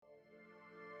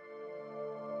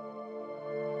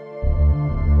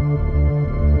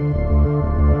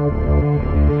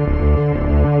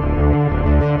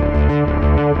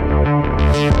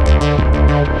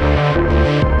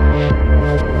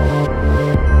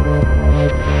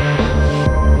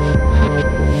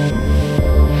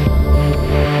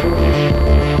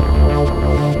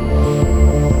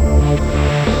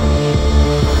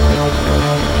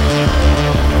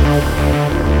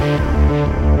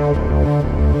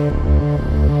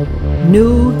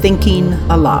New Thinking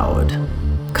Aloud.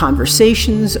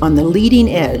 Conversations on the leading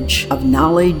edge of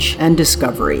knowledge and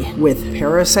discovery with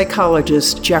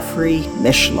parapsychologist Jeffrey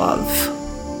Mishlove.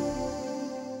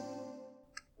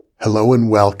 Hello and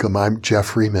welcome. I'm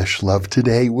Jeffrey Mishlove.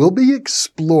 Today we'll be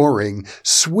exploring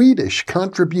Swedish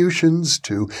contributions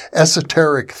to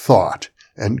esoteric thought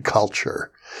and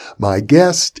culture. My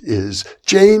guest is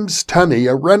James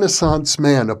Tunney, a Renaissance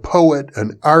man, a poet,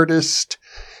 an artist,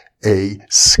 a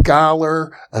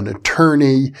scholar, an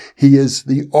attorney. He is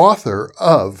the author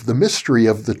of The Mystery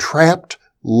of the Trapped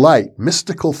Light,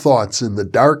 Mystical Thoughts in the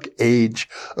Dark Age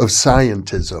of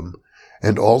Scientism,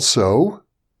 and also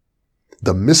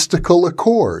The Mystical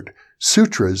Accord,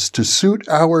 Sutras to Suit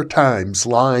Our Times,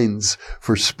 Lines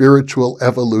for Spiritual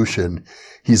Evolution.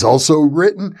 He's also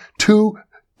written 2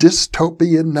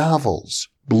 dystopian novels,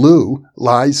 Blue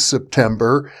Lies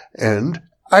September and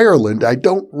Ireland, I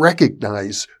Don't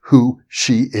Recognize Who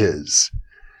She Is.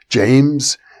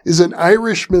 James is an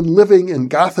Irishman living in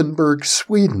Gothenburg,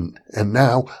 Sweden, and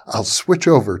now I'll switch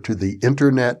over to the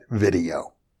internet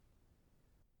video.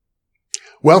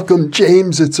 Welcome,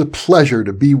 James. It's a pleasure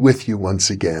to be with you once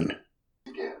again.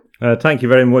 Thank you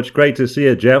very much. Great to see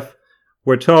you, Jeff.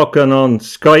 We're talking on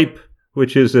Skype,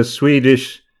 which is a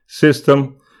Swedish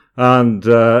system, and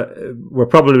we're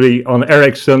probably on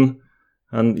Ericsson.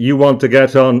 And you want to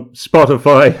get on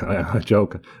Spotify, I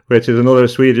joke, which is another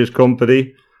Swedish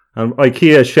company. And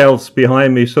IKEA shelves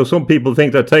behind me. So some people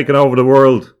think they're taking over the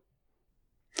world.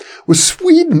 Well,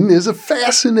 Sweden is a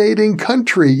fascinating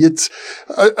country. It's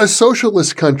a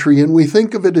socialist country, and we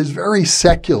think of it as very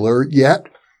secular, yet,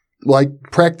 like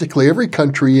practically every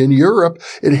country in Europe,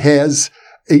 it has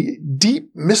a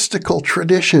deep mystical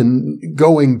tradition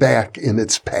going back in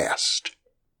its past.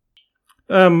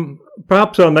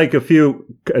 Perhaps I'll make a few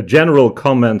general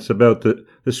comments about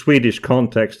the Swedish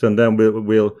context, and then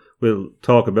we'll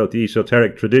talk about the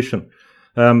esoteric tradition.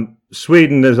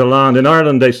 Sweden is a land, in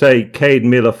Ireland they say Céad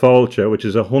Míle Fáilte, which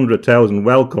is 100,000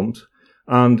 welcomes,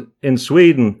 and in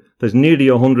Sweden there's nearly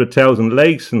 100,000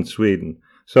 lakes in Sweden.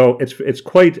 So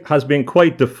has been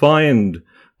quite defined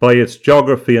by its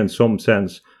geography in some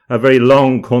sense. A very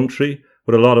long country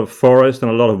with a lot of forest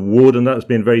and a lot of wood, and that has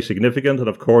been very significant. And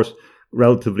of course,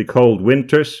 relatively cold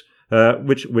winters,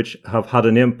 which have had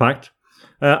an impact.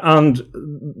 And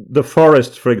the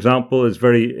forest, for example, is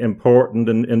very important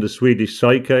in the Swedish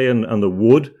psyche and the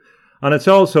wood. And it's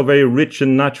also very rich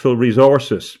in natural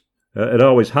resources. It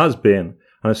always has been.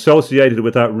 And associated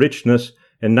with that richness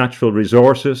in natural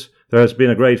resources, there has been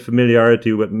a great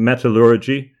familiarity with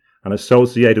metallurgy, and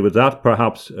associated with that,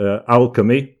 perhaps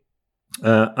alchemy.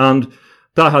 And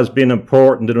that has been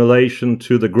important in relation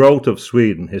to the growth of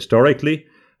Sweden historically,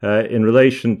 in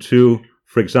relation to,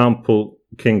 for example,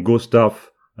 King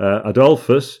Gustav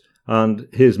Adolphus and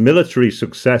his military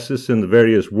successes in the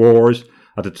various wars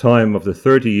at the time of the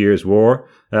 30 Years' War.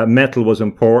 Metal was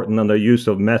important, and the use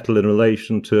of metal in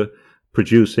relation to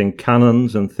producing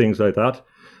cannons and things like that.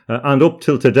 And up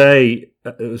till today,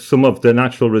 some of the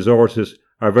natural resources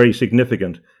are very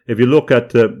significant. If you look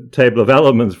at the table of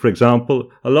elements, for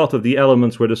example, a lot of the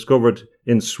elements were discovered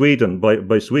in Sweden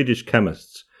by Swedish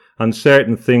chemists, and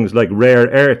certain things like rare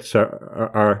earths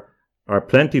are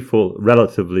plentiful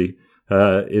relatively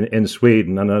in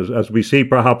Sweden. And as we see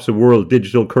perhaps a world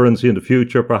digital currency in the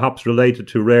future, perhaps related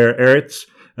to rare earths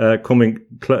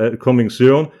coming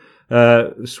soon,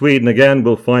 Sweden again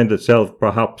will find itself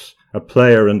perhaps a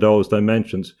player in those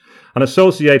dimensions. And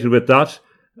associated with that,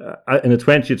 in the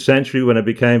 20th century, when it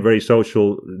became very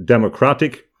social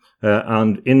democratic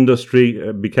and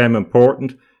industry became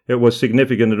important, it was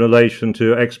significant in relation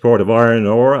to export of iron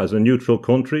ore as a neutral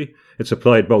country. It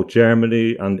supplied both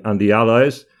Germany and the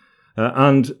Allies.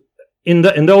 And in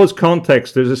those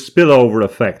contexts, there's a spillover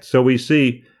effect. So we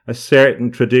see a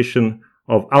certain tradition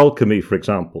of alchemy, for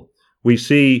example. We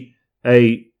see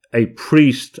a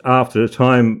priest after the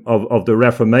time of the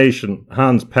Reformation,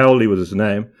 Hans Pauli was his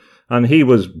name, and he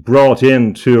was brought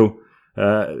in to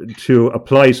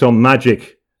apply some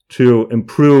magic to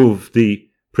improve the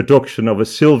production of a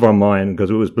silver mine, because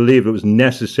it was believed it was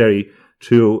necessary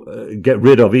to get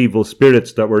rid of evil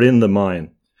spirits that were in the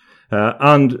mine.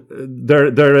 And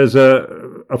there is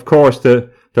of course, the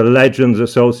legends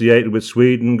associated with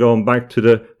Sweden, going back to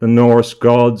the Norse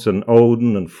gods and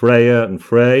Odin and Freya and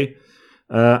Frey,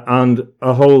 and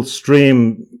a whole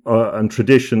stream and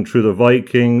tradition through the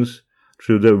Vikings,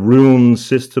 through the rune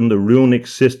system, the runic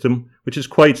system, which is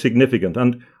quite significant.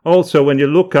 And also when you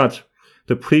look at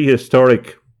the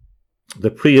prehistoric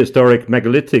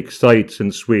megalithic sites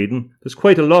in Sweden, there's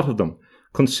quite a lot of them,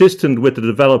 consistent with the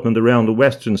development around the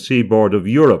western seaboard of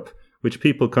Europe, which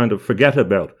people kind of forget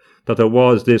about. that there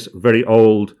was this very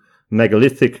old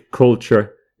megalithic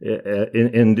culture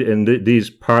in these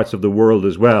parts of the world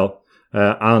as well,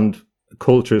 and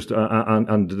cultures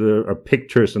and there are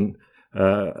pictures and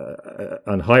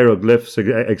hieroglyphs,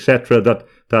 etc.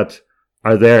 that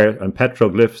are there, and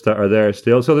petroglyphs that are there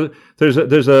still. So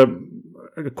there's a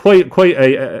quite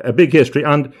a big history,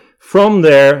 and from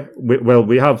there,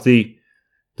 we have the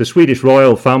Swedish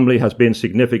royal family has been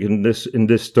significant in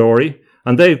this story,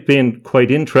 and they've been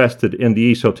quite interested in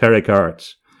the esoteric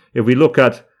arts. If we look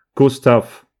at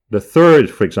Gustav III,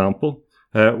 for example,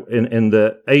 in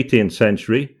the 18th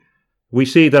century, we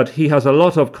see that he has a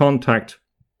lot of contact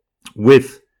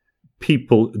with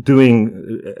people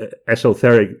doing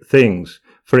esoteric things.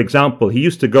 For example, he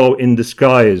used to go in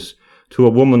disguise to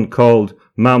a woman called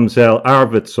Mamsell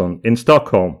Arvidsson in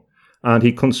Stockholm, and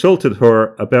he consulted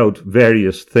her about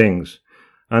various things.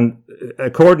 And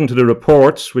according to the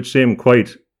reports, which seem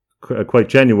quite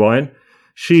genuine,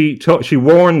 she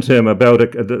warned him about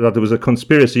that there was a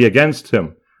conspiracy against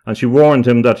him, and she warned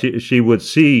him that she would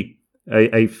see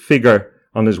a figure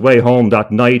on his way home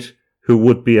that night who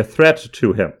would be a threat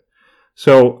to him.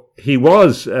 So he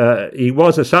was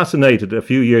assassinated a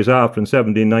few years after in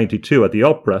 1792 at the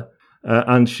opera,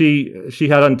 and she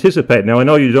had anticipated. Now, I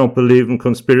know you don't believe in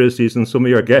conspiracies, and some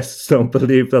of your guests don't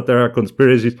believe that there are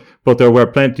conspiracies, but there were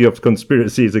plenty of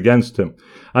conspiracies against him.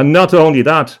 And not only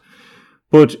that,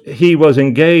 but he was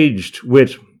engaged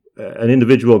with an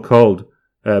individual called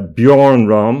Bjorn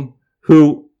Rom,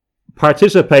 who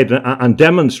participated and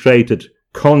demonstrated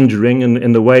conjuring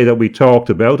in the way that we talked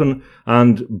about,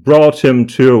 and brought him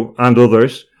and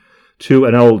others to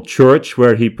an old church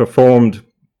where he performed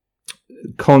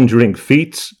conjuring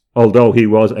feats, although he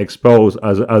was exposed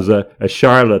as a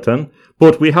charlatan.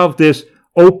 But we have this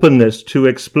openness to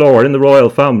explore in the royal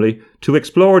family, to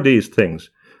explore these things.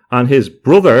 And his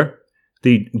brother,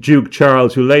 the Duke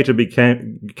Charles, who later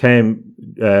became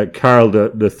Karl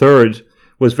III,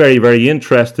 was very, very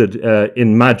interested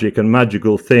in magic and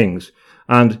magical things.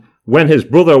 And when his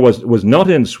brother was not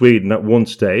in Sweden at one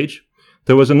stage,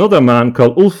 there was another man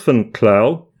called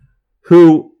Ulfenklau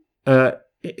who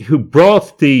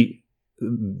brought the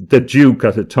Duke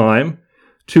at the time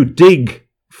to dig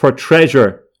for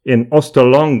treasure in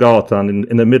Österlånggatan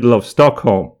in the middle of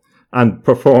Stockholm, and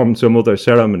performed some other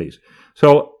ceremonies.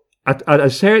 So at a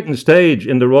certain stage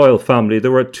in the royal family,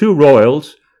 there were two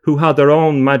royals who had their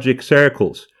own magic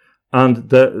circles, and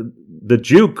the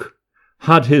Duke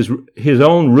had his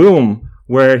own room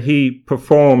where he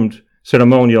performed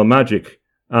ceremonial magic,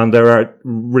 and there are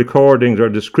recordings or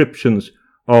descriptions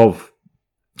of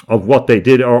what they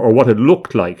did or what it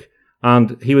looked like,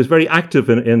 and he was very active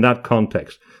in that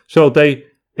context. So they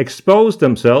exposed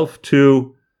themselves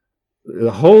to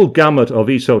the whole gamut of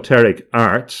esoteric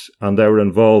arts, and they were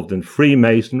involved in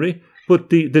Freemasonry, but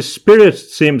the spirit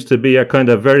seems to be a kind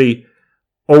of very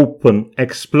open,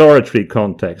 exploratory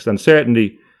context, and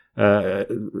certainly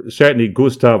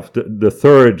Gustav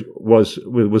III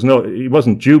he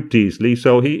wasn't duped easily,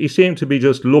 so he seemed to be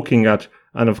just looking at,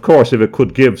 and of course, if it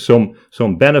could give some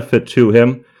benefit to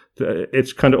him,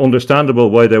 it's kind of understandable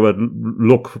why they would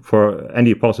look for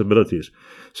any possibilities.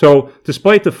 So,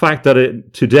 despite the fact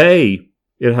that today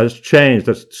it has changed,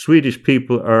 that Swedish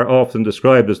people are often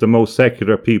described as the most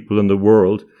secular people in the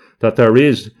world, that there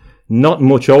is not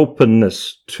much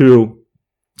openness to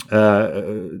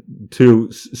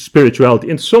spirituality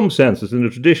in some senses, in the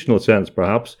traditional sense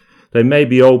perhaps. They may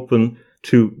be open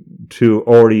to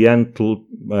Oriental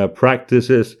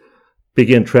practices,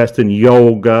 big interest in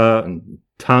yoga and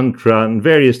Tantra and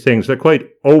various things. They're quite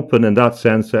open in that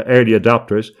sense, early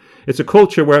adopters. It's a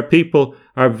culture where people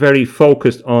are very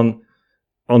focused on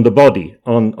the body,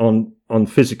 on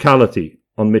physicality,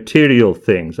 on material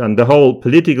things, and the whole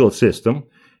political system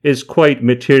is quite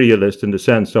materialist in the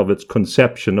sense of its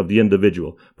conception of the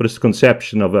individual, but it's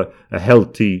conception of a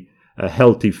healthy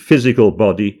physical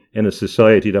body in a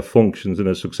society that functions in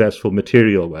a successful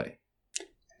material way.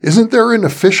 Isn't there an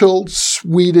official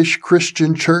Swedish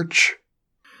Christian church?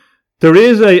 There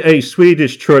is a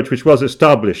Swedish church which was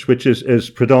established, which is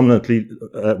predominantly,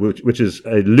 which is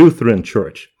a Lutheran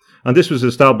church. And this was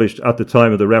established at the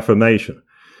time of the Reformation.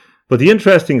 But the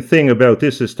interesting thing about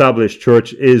this established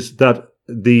church is that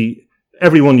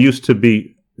everyone used to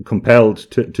be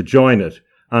compelled to join it.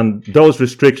 And those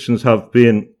restrictions have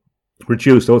been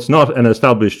reduced. So it's not an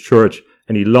established church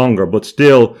any longer, but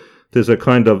still there's a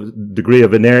kind of degree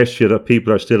of inertia that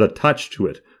people are still attached to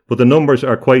it. But the numbers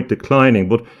are quite declining.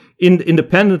 But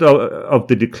independent of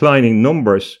the declining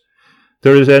numbers,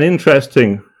 there is an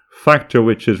interesting factor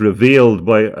which is revealed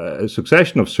by a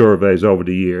succession of surveys over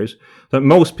the years, that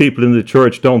most people in the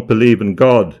church don't believe in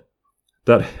God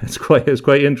that it's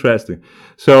quite interesting.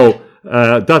 So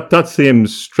that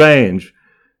seems strange.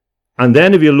 And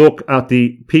then if you look at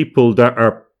the people that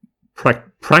are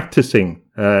practicing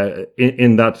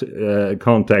in that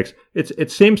context,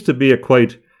 it seems to be a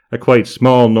quite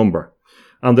small number.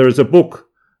 And there is a book.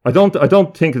 I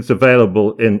don't think it's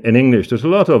available in English. There's a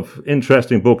lot of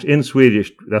interesting books in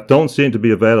Swedish that don't seem to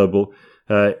be available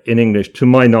in English, to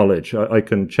my knowledge. I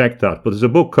can check that. But there's a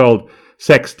book called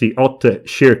 68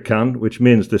 Kyrkan, which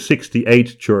means the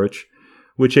 68th Church,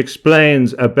 which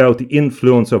explains about the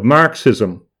influence of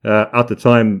Marxism at the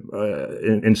time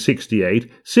in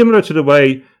 68, similar to the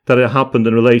way that it happened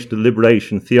in relation to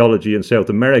liberation theology in South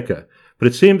America. But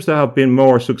it seems to have been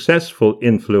more successful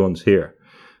influence here.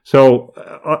 So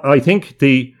I think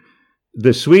the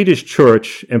Swedish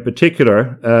church in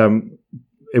particular,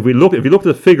 if you look at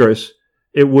the figures,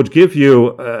 it would give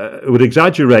you, it would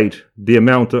exaggerate the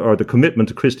amount or the commitment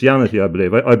to Christianity, I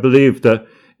believe. I believe that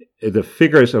the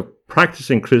figures of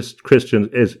practicing Christians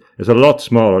is a lot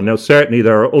smaller. Now, certainly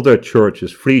there are other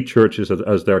churches, free churches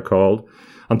as they're called,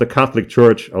 and the Catholic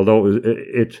Church, although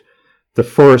the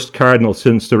first cardinal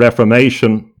since the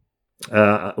Reformation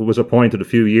was appointed a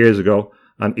few years ago,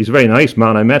 and he's a very nice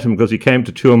man. I met him because he came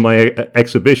to two of my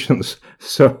exhibitions.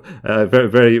 So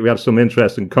we had some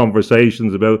interesting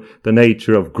conversations about the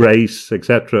nature of grace,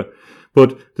 etc.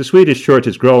 But the Swedish church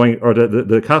is growing, or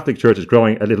the Catholic Church is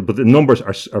growing a little, but the numbers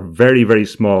are very, very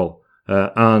small.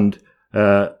 And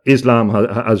Islam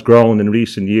has grown in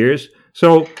recent years.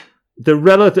 So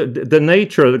the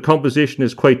nature, the composition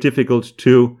is quite difficult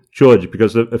to judge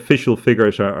because the official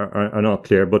figures are not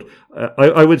clear. But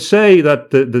I would say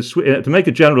that to make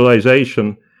a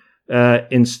generalization,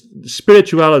 in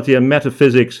spirituality and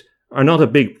metaphysics are not a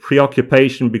big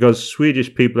preoccupation because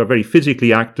Swedish people are very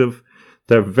physically active.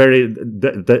 They're very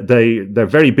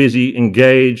busy,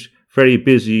 engaged, very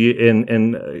busy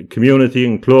in community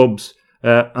and clubs,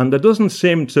 and there doesn't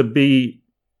seem to be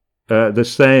the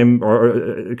same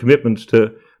or commitment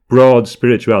to broad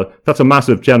spirituality. That's a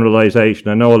massive generalization.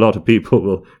 I know a lot of people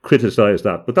will criticize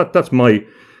that, but that's my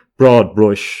broad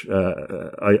brush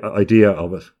idea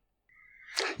of it.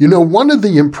 You know, one of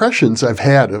the impressions I've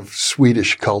had of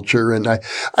Swedish culture, and I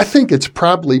think it's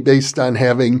probably based on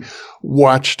having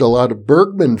watched a lot of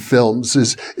Bergman films,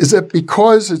 is that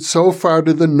because it's so far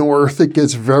to the north, it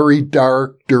gets very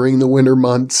dark during the winter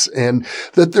months, and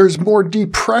that there's more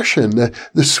depression.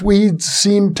 The Swedes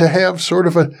seem to have sort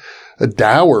of a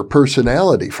dour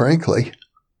personality, frankly.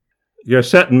 You're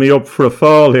setting me up for a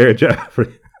fall here,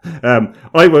 Jeffrey.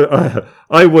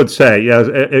 I would say, yes,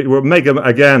 it would make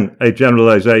again a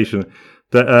generalization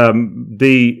that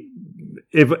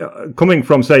if coming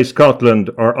from, say, Scotland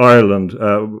or Ireland,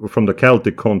 from the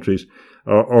Celtic countries,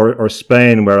 or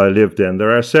Spain, where I lived in,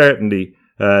 there are certainly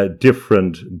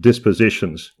different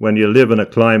dispositions. When you live in a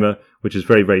climate which is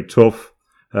very, very tough,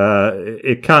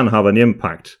 it can have an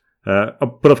impact.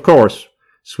 But of course,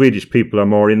 Swedish people are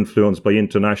more influenced by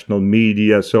international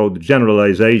media, so the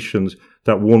generalizations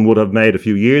that one would have made a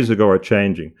few years ago are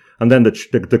changing. And then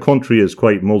the country is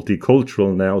quite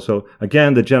multicultural now, so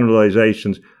again, the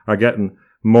generalizations are getting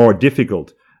more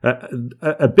difficult.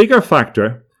 A bigger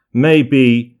factor may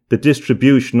be the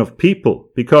distribution of people,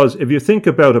 because if you think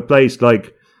about a place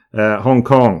like Hong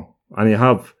Kong,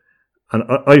 and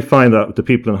I find that the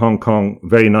people in Hong Kong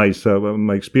very nice.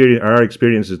 Our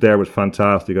experiences there was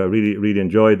fantastic. I really, really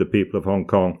enjoyed the people of Hong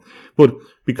Kong. But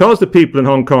because the people in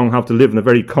Hong Kong have to live in a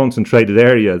very concentrated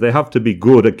area, they have to be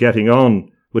good at getting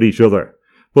on with each other.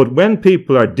 But when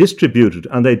people are distributed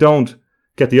and they don't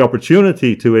get the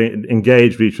opportunity to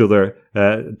engage with each other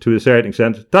to a certain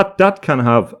extent, that can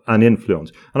have an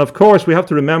influence. And of course, we have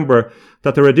to remember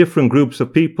that there are different groups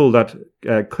of people that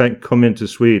come into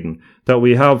Sweden, that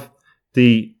we have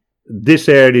this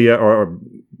area, or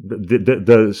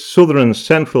the southern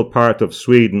central part of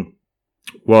Sweden,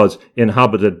 was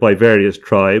inhabited by various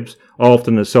tribes,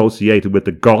 often associated with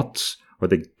the Goths or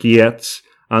the Geats,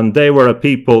 and they were a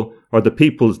people, or the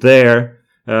peoples there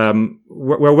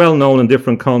were well known in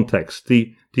different contexts.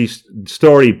 The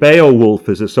story Beowulf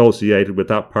is associated with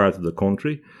that part of the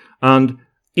country, and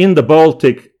in the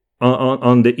Baltic,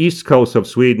 on the east coast of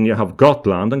Sweden, you have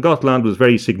Gotland, and Gotland was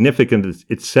very significant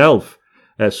itself.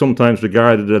 Sometimes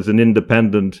regarded as an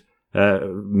independent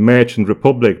merchant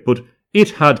republic, but it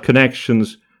had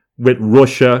connections with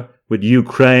Russia, with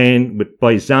Ukraine, with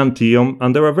Byzantium,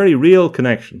 and there were very real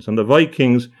connections. And the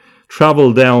Vikings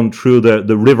traveled down through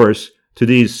the rivers to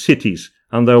these cities,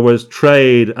 and there was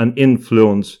trade and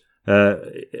influence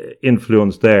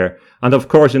there. And of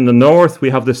course, in the north,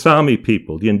 we have the Sami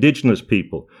people, the indigenous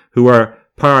people, who are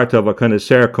part of a kind of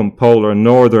circumpolar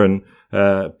northern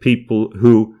people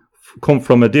who come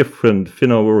from a different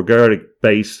Finno-Ugric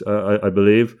base, I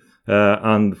believe,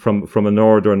 and from a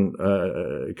northern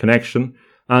connection.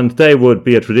 And they would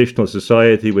be a traditional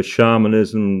society with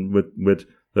shamanism, with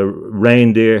the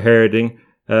reindeer herding.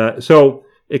 So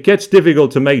it gets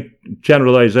difficult to make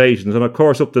generalizations. And of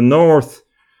course, up the north,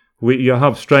 you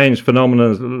have strange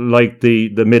phenomena like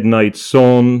the midnight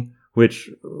sun, which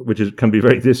can be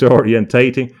very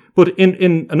disorientating. But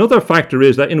in another factor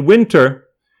is that in winter,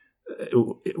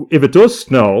 if it does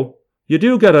snow, you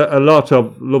do get a lot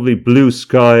of lovely blue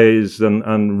skies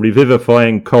and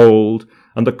revivifying cold,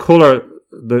 and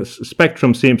the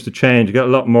spectrum seems to change. You get a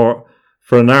lot more,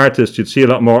 for an artist, you'd see a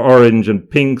lot more orange and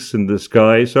pinks in the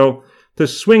sky. So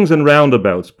there's swings and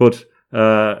roundabouts, but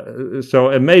so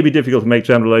it may be difficult to make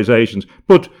generalizations.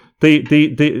 But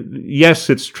yes,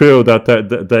 it's true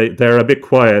that they're a bit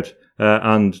quiet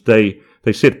and they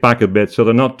sit back a bit, so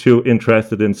they're not too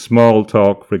interested in small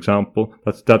talk, for example.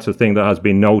 That's a thing that has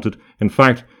been noted. In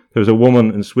fact, there's a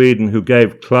woman in Sweden who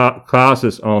gave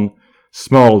classes on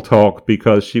small talk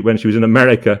because when she was in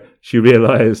America, she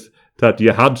realized that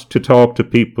you had to talk to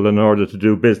people in order to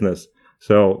do business.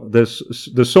 So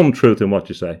there's some truth in what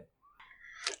you say.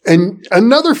 And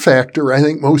another factor I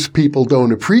think most people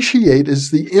don't appreciate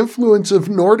is the influence of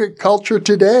Nordic culture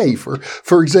today.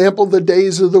 For example, the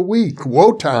days of the week: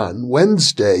 Wotan,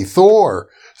 Wednesday; Thor,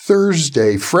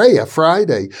 Thursday; Freya,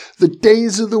 Friday. The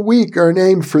days of the week are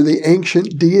named for the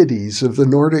ancient deities of the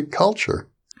Nordic culture.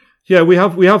 Yeah, we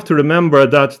have to remember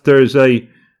that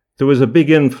there was a big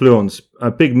influence,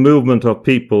 a big movement of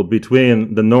people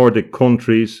between the Nordic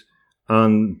countries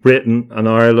and Britain and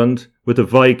Ireland with the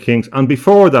Vikings. And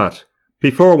before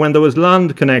when there was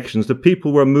land connections, the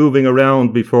people were moving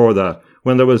around before that.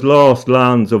 When there was lost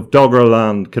lands of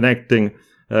Doggerland connecting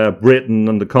Britain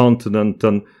and the continent,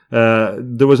 and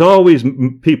there was always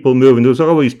people moving. There was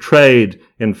always trade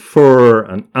in fur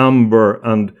and amber,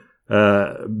 and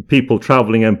people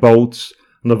travelling in boats,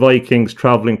 and the Vikings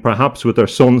travelling perhaps with their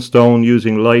sunstone,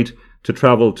 using light to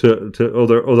travel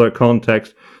to other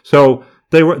contexts. So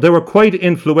they were quite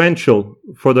influential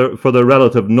for the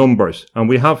relative numbers, and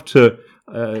we have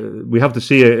to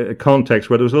see a context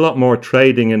where there was a lot more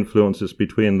trading influences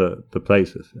between the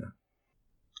places. Yeah.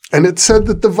 And it's said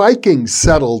that the Vikings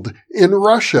settled in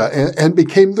Russia and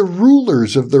became the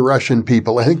rulers of the Russian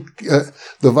people. I think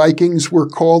the Vikings were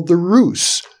called the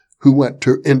Rus, who went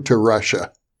into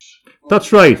Russia.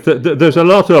 That's right. There's a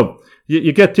lot of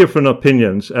you get different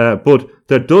opinions, but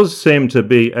there does seem to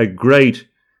be a great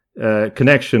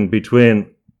connection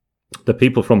between the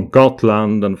people from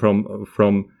Gotland and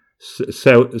from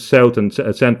south and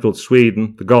central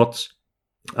Sweden, the Goths,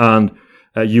 and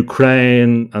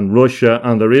Ukraine and Russia,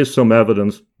 and there is some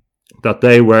evidence that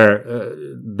they were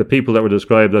the people that were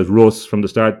described as Rus from the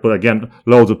start. But again,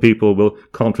 loads of people will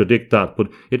contradict that. But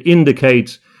it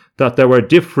indicates that there were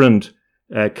different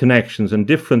connections and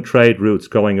different trade routes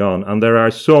going on, and there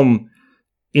are some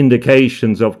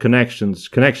indications of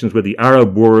connections with the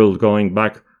Arab world going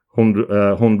back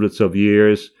hundreds of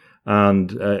years,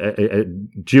 and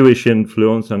Jewish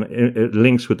influence, and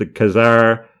links with the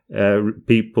Khazar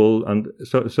people, and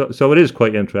so it is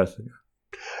quite interesting.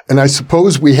 And I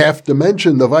suppose we have to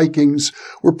mention the Vikings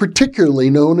were particularly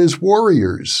known as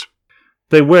warriors.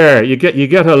 They were. You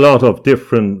get a lot of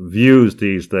different views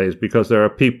these days, because there are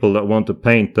people that want to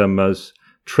paint them as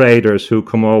traders who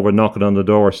come over knocking on the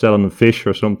door selling fish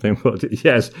or something. But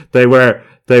yes, they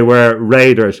were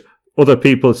raiders. Other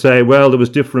people say, well, there was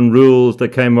different rules. They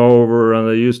came over and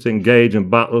they used to engage in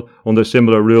battle under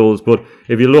similar rules. But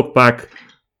if you look back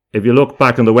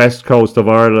on the west coast of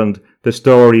Ireland, the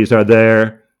stories are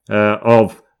there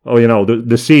of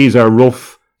the seas are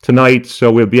rough tonight,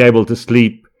 so we'll be able to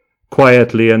sleep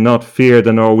quietly and not fear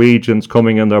the Norwegians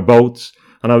coming in their boats.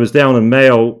 And I was down in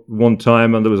Mayo one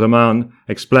time, and there was a man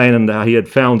explaining that he had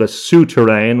found a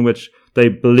souterrain, which they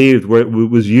believed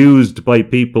was used by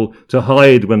people to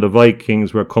hide when the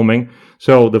Vikings were coming.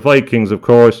 So the Vikings, of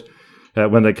course,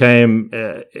 when they came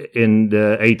in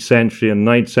the 8th century and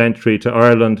 9th century to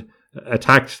Ireland,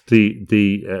 attacked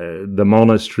the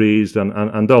monasteries,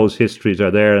 and those histories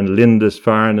are there, in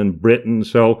Lindisfarne in Britain.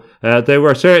 So they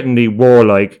were certainly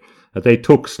warlike. They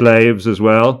took slaves as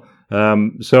well. The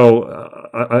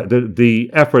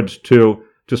effort to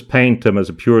just paint them as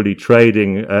a purely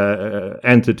trading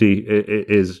entity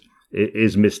is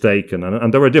mistaken.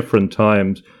 And there were different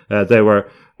times. They were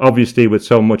obviously, with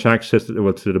so much access to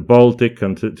the Baltic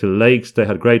and to lakes, they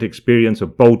had great experience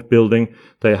of boat building.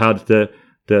 They had the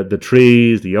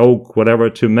trees, the oak, whatever,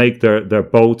 to make their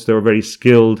boats. They were very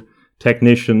skilled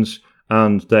technicians,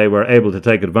 and they were able to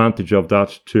take advantage of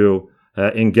that to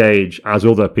engage as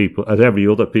every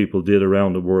other people did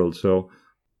around the world. So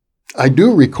I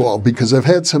do recall, because I've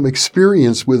had some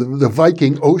experience with the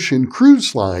Viking Ocean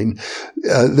Cruise Line.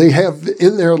 They have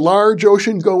in their large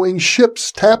ocean-going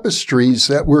ships tapestries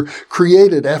that were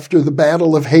created after the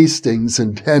Battle of Hastings in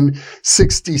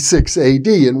 1066 AD,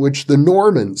 in which the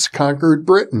Normans conquered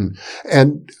Britain.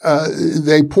 And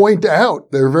they point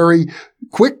out, they're very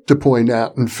quick to point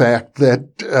out, in fact,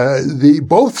 that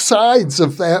both sides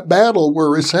of that battle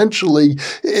were essentially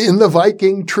in the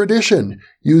Viking tradition,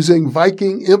 using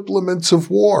Viking implements of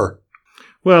war.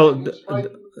 Well,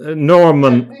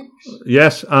 Norman,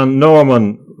 yes, and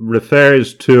Norman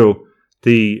refers to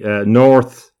the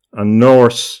North and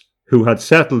Norse who had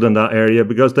settled in that area,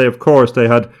 because they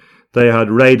had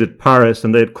raided Paris,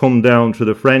 and they had come down through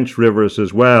the French rivers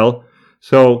as well.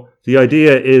 So the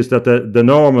idea is that the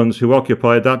Normans who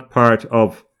occupied that part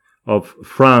of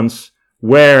France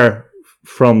were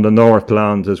from the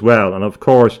Northlands as well. And of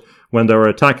course, when they were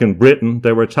attacking Britain,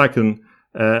 they were attacking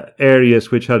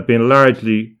areas which had been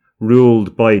largely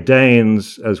ruled by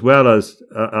Danes as well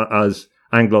as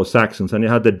Anglo-Saxons. And you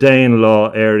had the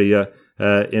Danelaw area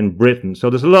in Britain. So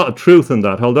there's a lot of truth in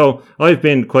that, although I've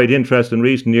been quite interested in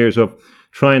recent years of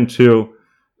trying to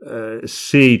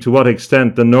see to what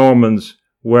extent the Normans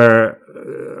were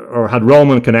or had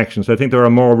Roman connections. I think there are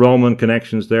more Roman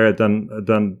connections there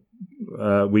than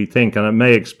we think, and it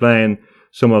may explain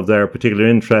some of their particular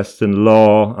interests in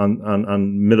law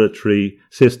and military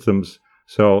systems.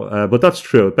 So, but that's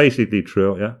true, basically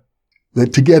true, yeah.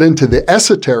 To get into the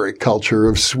esoteric culture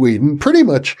of Sweden, pretty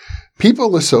much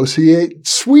people associate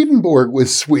Swedenborg with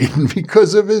Sweden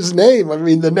because of his name. I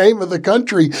mean, the name of the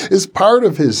country is part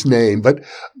of his name, but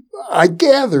I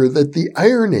gather that the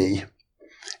irony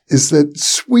is that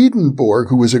Swedenborg,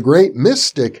 who was a great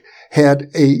mystic, had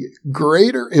a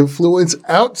greater influence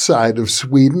outside of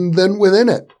Sweden than within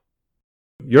it.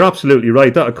 You're absolutely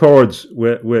right. That accords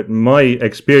with my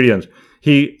experience.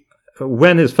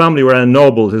 When his family were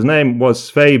ennobled, his name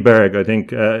was Sveaborg, I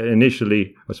think,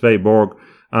 initially, or Sveaborg,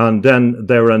 and then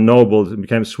they were ennobled and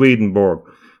became Swedenborg.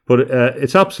 But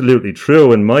it's absolutely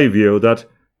true, in my view, that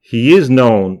he is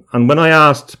known. And when I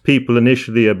asked people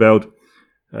initially about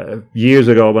years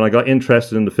ago, when I got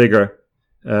interested in the figure,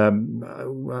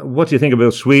 what do you think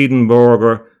about Swedenborg?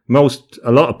 Or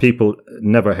a lot of people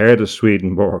never heard of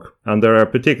Swedenborg, and there are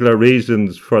particular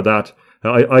reasons for that.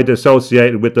 I'd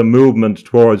associate it with the movement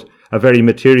towards a very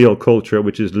material culture,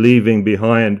 which is leaving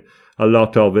behind a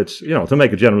lot of its, to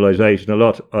make a generalization, a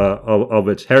lot of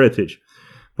its heritage.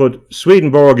 But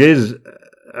Swedenborg is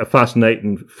a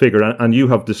fascinating figure, and you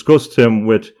have discussed him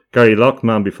with Gary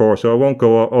Lockman before, so I won't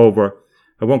go over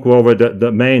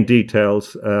the main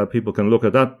details. People can look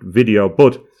at that video.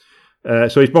 But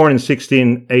so he's born in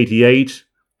 1688,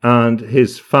 and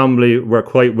his family were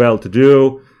quite well to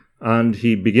do. And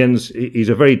he's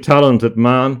a very talented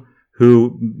man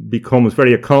who becomes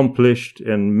very accomplished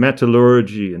in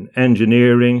metallurgy and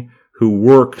engineering, who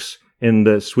works in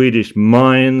the Swedish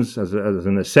mines as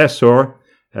an assessor.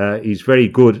 He's very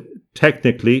good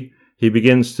technically. He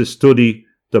begins to study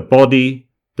the body,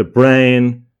 the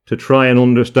brain, to try and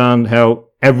understand how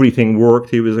everything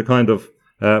worked. He was a kind of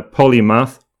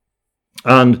polymath.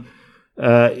 And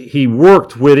he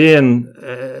worked within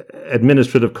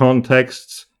administrative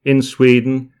contexts in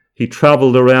Sweden. He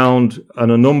traveled around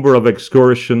on a number of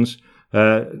excursions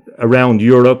around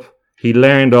Europe. He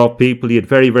learned off people. He had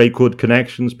very, very good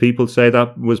connections. People say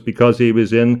that was because he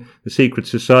was in the secret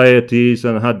societies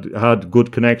and had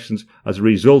good connections as a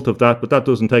result of that, but that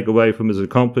doesn't take away from his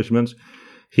accomplishments.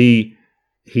 He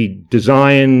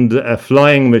designed a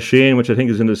flying machine, which I think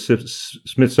is in the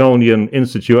Smithsonian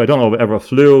Institute. I don't know if it ever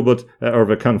flew, or if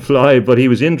it can fly, but he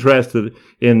was interested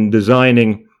in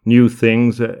designing new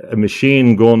things. A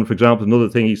machine gun, for example, another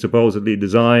thing he supposedly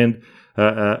designed.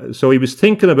 So he was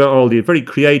thinking about all the very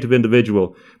creative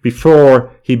individual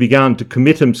before he began to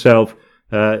commit himself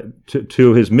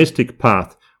to his mystic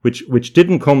path, which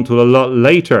didn't come till a lot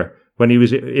later, when he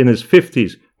was in his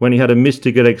 50s, when he had a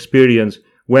mystical experience.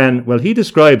 He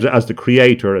describes it as the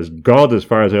creator, as God, as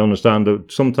far as I understand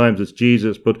it. Sometimes it's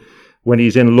Jesus, but when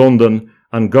he's in London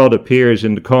and God appears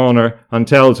in the corner and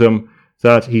tells him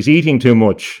that he's eating too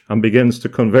much and begins to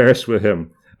converse with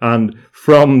him. And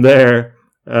from there,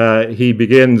 he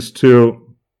begins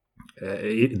to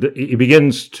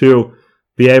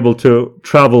be able to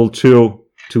travel to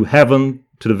heaven,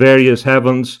 to the various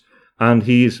heavens. And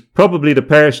he's probably the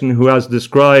person who has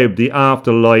described the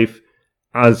afterlife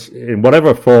as, in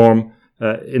whatever form,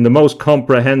 in the most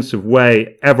comprehensive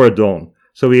way ever done.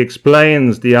 So he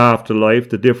explains the afterlife,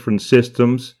 the different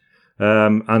systems,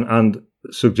 and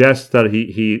suggests that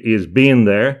he is being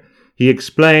there. He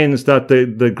explains that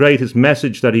the greatest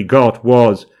message that he got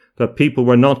was that people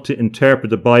were not to interpret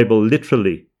the Bible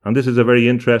literally. And this is a very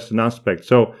interesting aspect.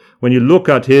 So when you look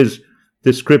at his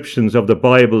descriptions of the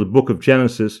Bible, the book of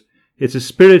Genesis, it's a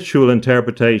spiritual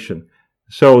interpretation.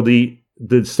 So the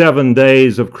 7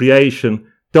 days of creation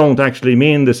don't actually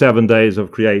mean the 7 days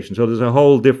of creation. So there's a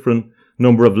whole different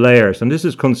number of layers. And this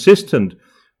is consistent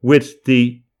with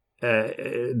the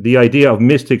idea of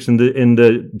mystics in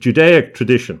the Judaic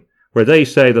tradition, where they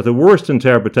say that the worst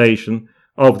interpretation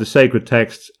of the sacred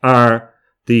texts are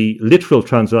the literal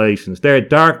translations. They're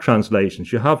dark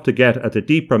translations. You have to get at the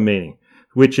deeper meaning,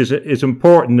 which is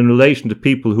important in relation to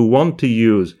people who want to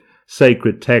use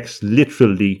sacred texts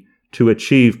literally to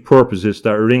achieve purposes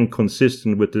that are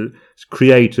inconsistent with the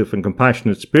creative and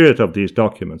compassionate spirit of these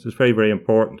documents. It's very, very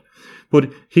important.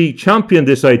 But he championed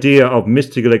this idea of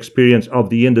mystical experience of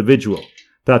the individual,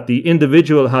 that the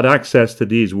individual had access to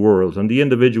these worlds and the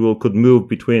individual could move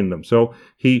between them. So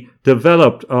he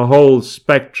developed a whole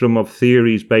spectrum of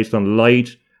theories based on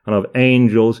light and of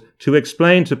angels to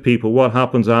explain to people what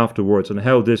happens afterwards and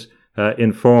how this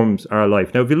informs our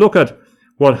life. Now, if you look at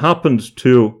what happened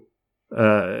to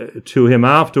him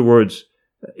afterwards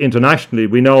internationally,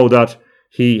 we know that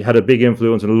he had a big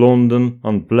influence in London,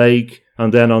 on Blake,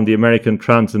 and then on the American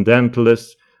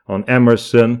transcendentalists, on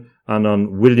Emerson, and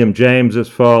on William James's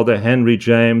father, Henry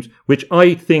James, which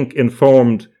I think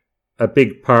informed a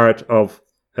big part of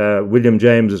William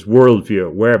James's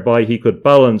worldview, whereby he could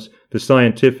balance the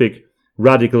scientific,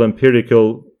 radical,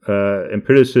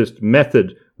 empiricist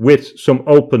method with some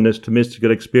openness to mystical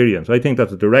experience. I think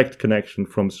that's a direct connection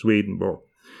from Swedenborg.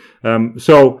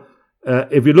 So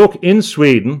if you look in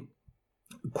Sweden,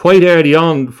 quite early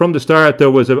on, from the start,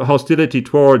 there was a hostility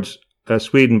towards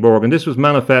Swedenborg, and this was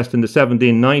manifest in the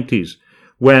 1790s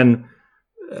when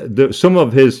some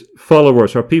of his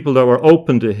followers, or people that were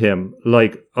open to him,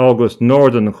 like August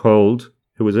Nordenskjöld,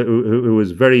 who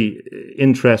was very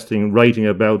interesting, writing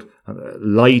about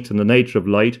light and the nature of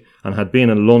light, and had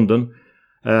been in London.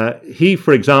 He,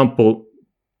 for example,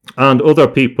 and other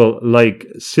people like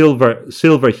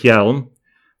Silverhjelm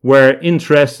were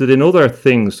interested in other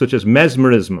things, such as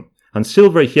mesmerism. And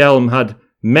Silverhjelm had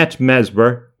met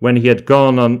Mesmer when he had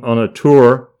gone on a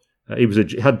tour. He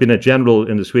had been a general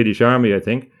in the Swedish army, I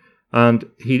think, and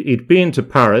he'd been to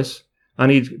Paris,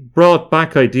 and he'd brought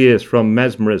back ideas from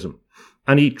mesmerism.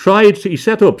 And he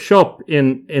set up shop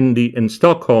in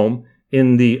Stockholm,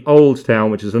 in the Old Town,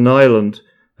 which is an island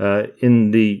where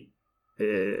the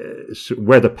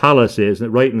palace is,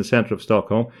 right in the center of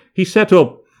Stockholm. He set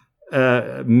up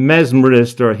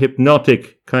mesmerist or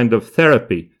hypnotic kind of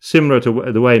therapy, similar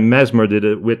to the way Mesmer did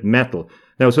it with metal.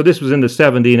 Now, so this was in the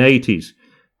 1780s.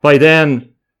 By then,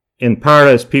 in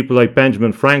Paris, people like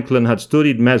Benjamin Franklin had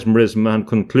studied mesmerism and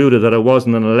concluded that it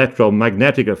wasn't an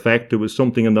electromagnetic effect, it was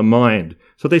something in the mind.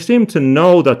 So they seemed to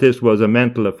know that this was a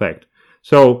mental effect.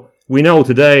 So we know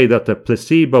today that the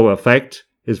placebo effect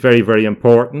is very, very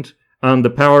important, and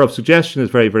the power of suggestion is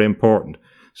very, very important.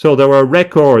 So there were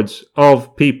records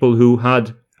of people who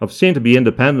seemed to be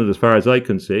independent as far as I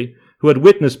can see, who had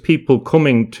witnessed people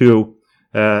coming to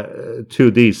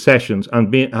these sessions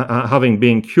and having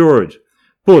been cured.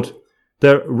 But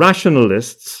the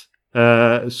rationalists,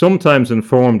 sometimes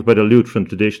informed by the Lutheran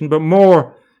tradition, but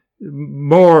more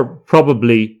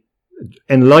probably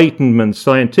Enlightenment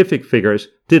scientific figures,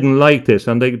 didn't like this,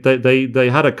 and they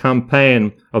had a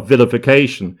campaign of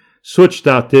vilification, such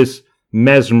that this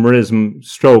mesmerism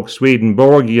stroke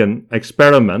Swedenborgian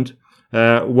experiment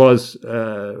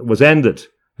was ended.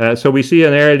 So we see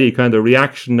an early kind of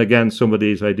reaction against some of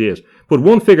these ideas. But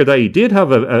one figure that he did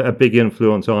have a big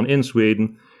influence on in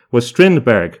Sweden was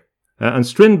Strindberg. And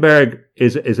Strindberg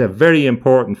is a very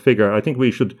important figure. I think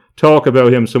we should talk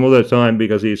about him some other time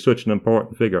because he's such an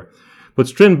important figure. But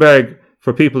Strindberg,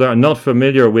 for people that are not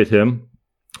familiar with him,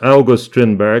 August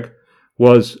Strindberg,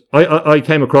 I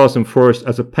came across him first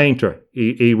as a painter.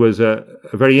 He was a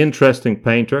very interesting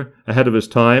painter, ahead of his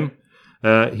time.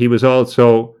 He was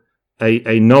also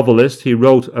a novelist. He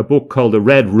wrote a book called The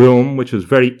Red Room, which was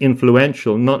very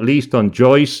influential, not least on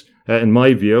Joyce, in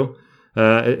my view.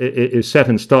 It is set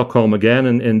in Stockholm again,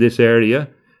 in this area.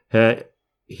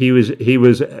 He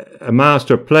was a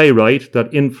master playwright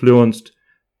that influenced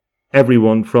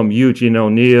everyone from Eugene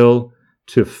O'Neill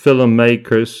to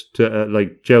filmmakers to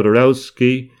like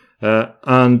Jodorowsky,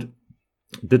 and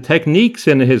the techniques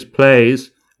in his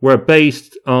plays were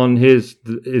based on his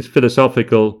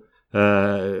philosophical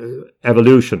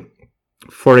evolution.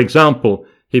 For example,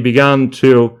 he began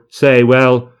to say,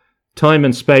 well, time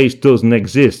and space doesn't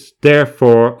exist,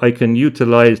 therefore I can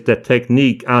utilize the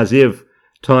technique as if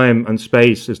time and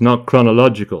space is not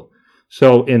chronological.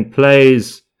 So in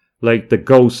plays like the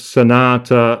Ghost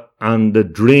Sonata and the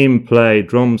Dream play,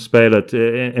 Drumspelet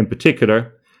in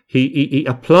particular, he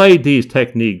applied these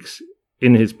techniques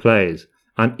in his plays,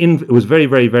 and it was very,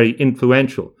 very, very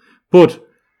influential. But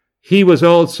he was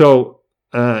also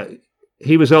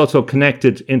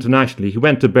connected internationally. He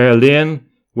went to Berlin,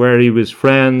 where he was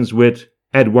friends with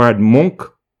Edward Munch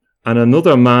and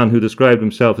another man who described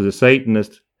himself as a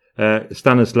Satanist,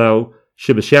 Stanislaw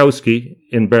Szybiszewski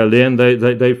in Berlin.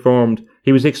 They formed.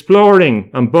 He was exploring,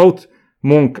 and both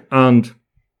Munch and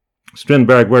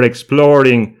Strindberg were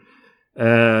exploring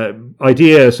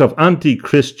ideas of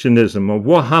anti-Christianism, of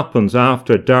what happens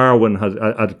after Darwin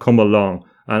had come along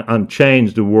and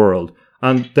changed the world.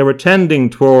 And they were tending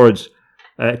towards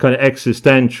a kind of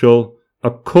existential,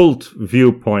 occult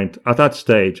viewpoint at that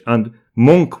stage. And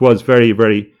Munch was very,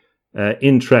 very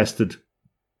interested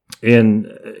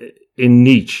in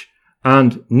Nietzsche.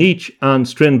 And Nietzsche and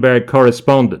Strindberg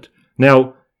corresponded.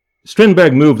 Now,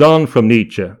 Strindberg moved on from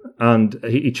Nietzsche, and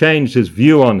he changed his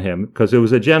view on him, because there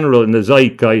was a general, in the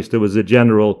zeitgeist, there was a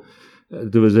general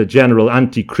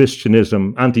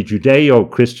anti-Christianism,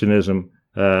 anti-Judeo-Christianism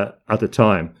at the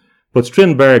time. But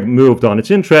Strindberg moved on. It's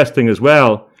interesting as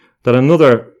well that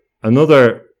another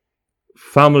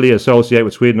family associated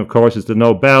with Sweden, of course, is the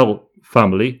Nobel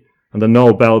family and the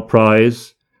Nobel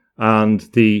Prize and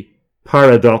the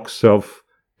paradox of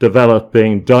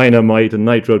developing dynamite and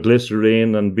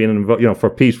nitroglycerine and being, for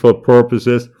peaceful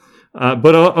purposes.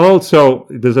 But also,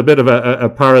 there's a bit of a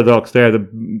paradox there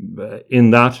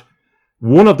in that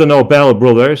one of the Nobel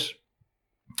brothers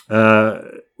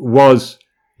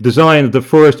designed the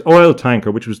first oil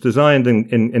tanker, which was designed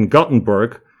in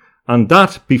Gothenburg, and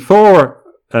that before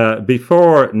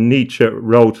Nietzsche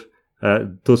wrote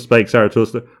Thus Spake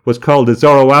Zarathustra, was called the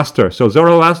Zoroaster. So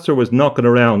Zoroaster was knocking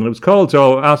around, and it was called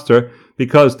Zoroaster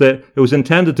because it was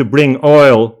intended to bring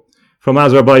oil from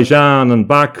Azerbaijan and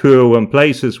Baku and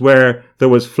places where there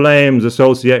was flames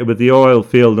associated with the oil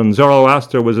field, and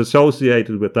Zoroaster was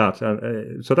associated with that.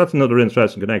 So that's another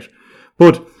interesting connection.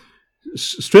 But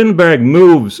Strindberg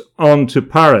moves on to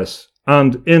Paris,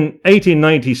 and in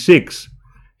 1896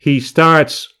 he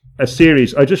starts a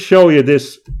series. I just show you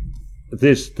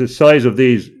the size of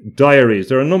these diaries.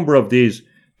 There are a number of these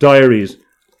diaries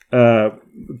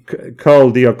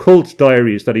called the Occult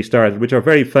Diaries that he started, which are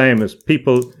very famous.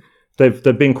 They've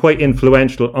been quite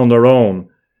influential on their own.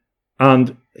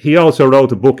 And he also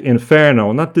wrote a book, Inferno,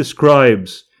 and that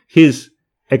describes his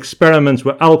experiments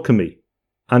with alchemy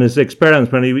and his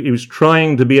experiments when he was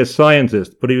trying to be a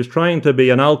scientist, but he was trying to be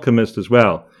an alchemist as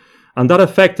well. And that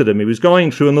affected him. He was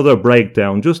going through another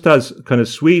breakdown, just as kind of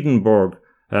Swedenborg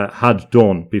had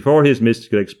done before his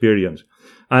mystical experience.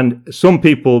 And some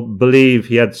people believe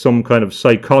he had some kind of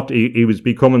he was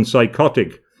becoming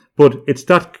psychotic. But it's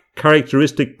that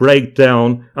characteristic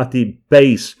breakdown at the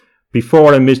base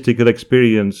before a mystical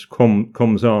experience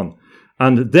comes on.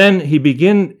 And then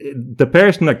the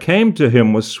person that came to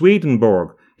him was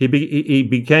Swedenborg. He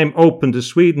became open to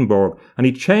Swedenborg, and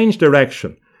he changed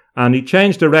direction. And he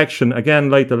changed direction, again,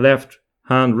 like the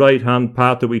left-hand, right-hand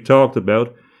path that we talked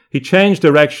about. He changed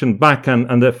direction back,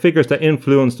 and the figures that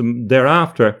influenced him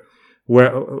thereafter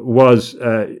was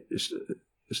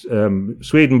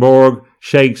Swedenborg,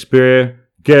 Shakespeare,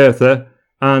 Goethe,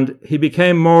 and he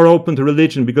became more open to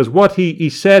religion, because what he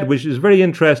said, which is very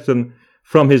interesting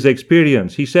from his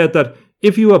experience, he said that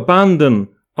if you abandon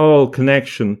all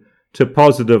connection to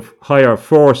positive higher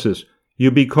forces,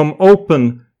 you become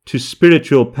open to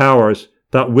spiritual powers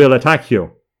that will attack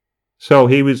you. So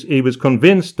he was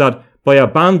convinced that by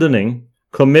abandoning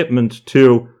commitment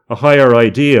to a higher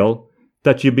ideal,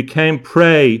 that you became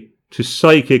prey to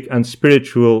psychic and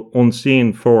spiritual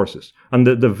unseen forces. And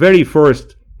the very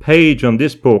first page on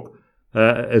this book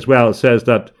as well says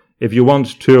that if you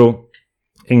want to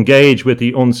engage with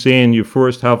the unseen, you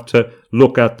first have to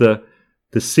look at the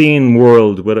seen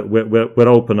world with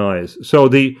open eyes. So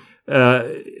he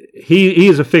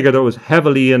is a figure that was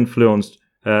heavily influenced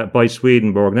by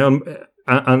Swedenborg. Now,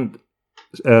 and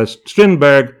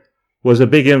Strindberg was a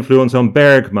big influence on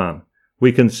Bergman.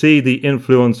 We can see the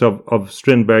influence of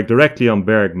Strindberg directly on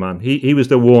Bergman. He was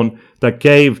the one that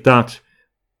gave that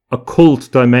occult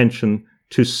dimension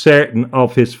to certain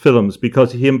of his films,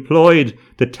 because he employed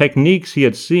the techniques he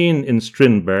had seen in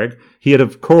Strindberg. He had,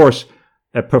 of course,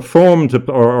 performed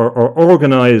or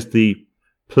organized the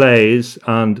plays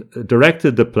and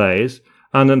directed the plays.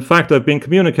 And in fact, I've been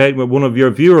communicating with one of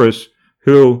your viewers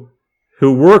who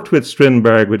worked with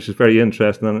Strindberg, which is very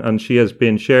interesting, and she has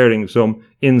been sharing some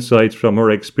insights from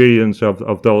her experience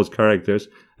of those characters.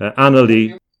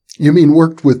 Annalie. You mean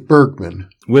worked with Bergman?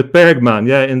 With Bergman,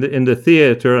 yeah, in the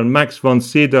theatre, and Max von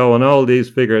Sydow and all these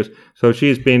figures. So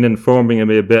she's been informing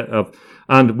me a bit of,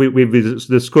 and we've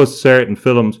discussed certain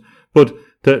films, but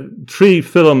the 3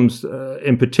 films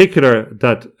in particular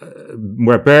that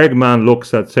where Bergman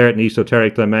looks at certain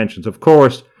esoteric dimensions. Of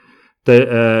course,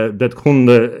 that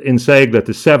Kunde Inseglet,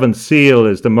 The Seventh Seal,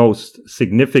 is the most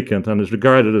significant and is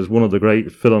regarded as one of the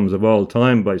great films of all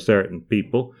time by certain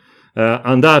people.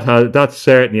 And that's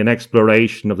certainly an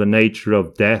exploration of the nature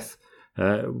of death,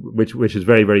 which is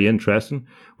very, very interesting.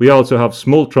 We also have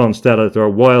Smultron Stellet, or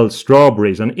Wild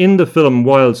Strawberries, and in the film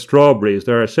Wild Strawberries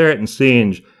there are certain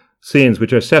scenes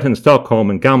which are set in Stockholm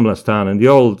and Gamla in the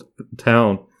old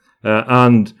town,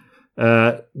 and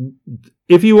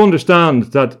if you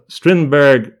understand that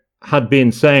Strindberg had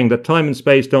been saying that time and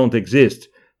space don't exist,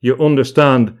 you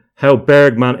understand how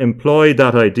Bergman employed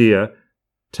that idea,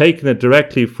 taking it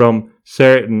directly from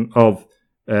certain of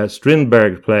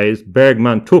Strindberg's plays.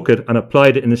 Bergman took it and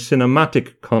applied it in a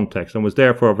cinematic context and was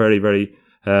therefore very, very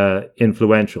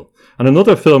influential. And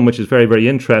another film which is very, very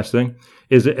interesting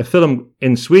is a film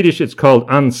in Swedish. It's called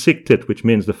Ansiktet, which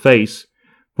means the face,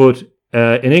 but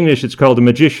in English it's called The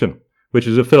Magician, which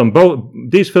is a film. Both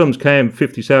these films came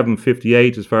 57,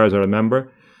 58, as far as I remember.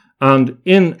 And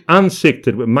in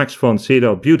Ansiktet with Max von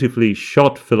Sydow, beautifully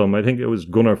shot film, I think it was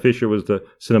Gunnar Fischer was the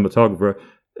cinematographer.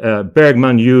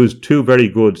 Bergman used 2 very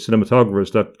good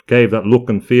cinematographers that gave that look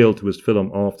and feel to his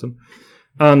film often.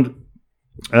 And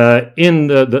in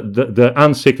the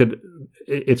Ansiktet,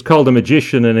 it's called The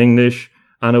Magician in English,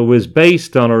 and it was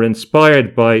based on or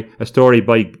inspired by a story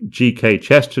by G.K.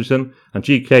 Chesterton. And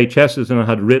G.K. Chesterton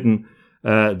had written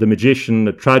The Magician,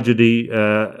 a tragedy,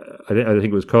 I think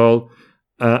it was called.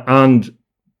 And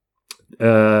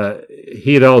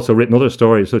he had also written other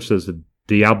stories such as The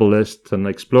Diabolist, and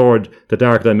explored the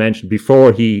dark dimension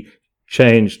before he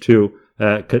changed to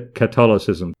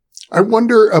Catholicism. I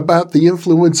wonder about the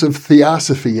influence of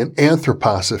theosophy and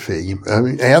anthroposophy. I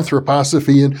mean,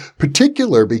 anthroposophy in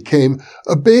particular became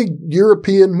a big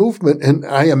European movement, and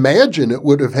I imagine it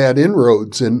would have had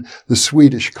inroads in the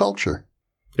Swedish culture.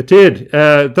 It did.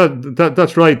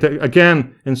 That's right.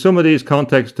 Again, in some of these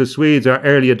contexts, the Swedes are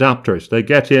early adapters. They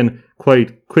get in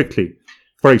quite quickly.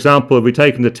 For example, if we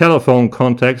take in the telephone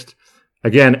context,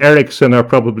 again, Ericsson are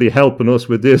probably helping us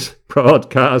with this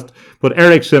broadcast, but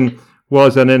Ericsson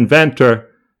was an inventor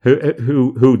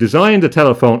who designed the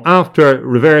telephone after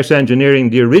reverse engineering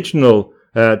the original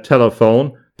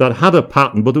telephone that had a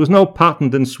patent, but there was no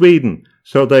patent in Sweden.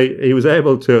 So he was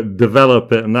able to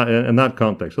develop it in that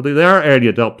context. So they are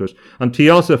early adopters. And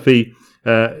theosophy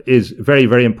is very,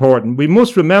 very important. We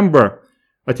must remember,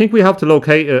 I think we have to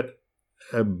locate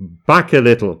back a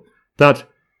little, that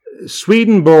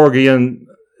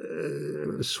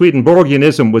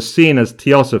Swedenborgianism was seen as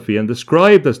theosophy and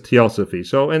described as theosophy.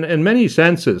 So in many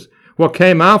senses, what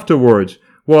came afterwards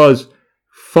was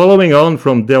following on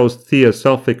from those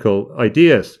theosophical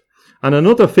ideas. And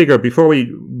another figure, before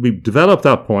we develop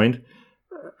that point,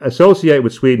 associated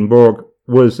with Swedenborg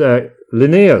was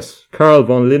Linnaeus, Carl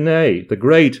von Linné, the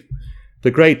great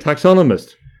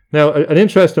taxonomist. Now, an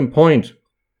interesting point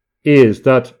is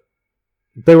that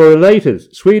they were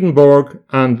related. Swedenborg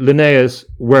and Linnaeus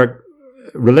were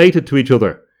related to each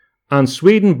other, and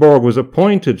Swedenborg was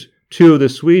appointed to the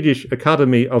Swedish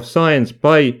Academy of Science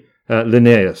by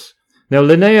Linnaeus. Now,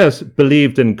 Linnaeus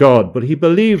believed in God, but he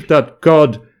believed that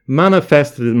God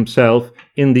manifested himself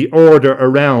in the order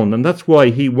around, and that's why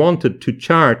he wanted to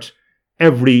chart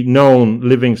every known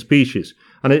living species.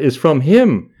 And it is from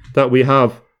him that we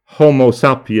have Homo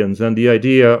sapiens and the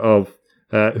idea of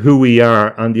who we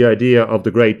are and the idea of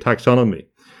the great taxonomy.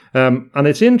 And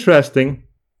it's interesting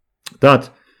that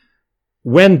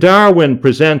when Darwin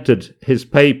presented his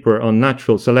paper on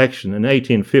natural selection in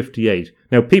 1858,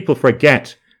 now people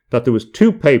forget that there was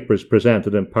 2 papers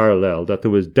presented in parallel, that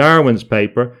there was Darwin's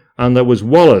paper and there was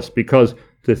Wallace, because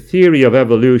the theory of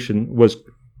evolution was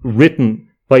written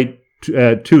by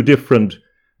two different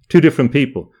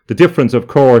people. The difference, of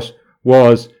course,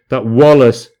 was that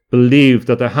Wallace believed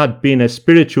that there had been a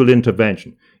spiritual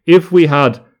intervention. If we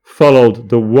had followed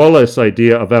the Wallace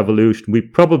idea of evolution,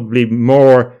 we'd probably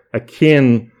more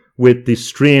akin with the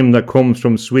stream that comes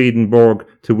from Swedenborg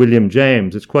to William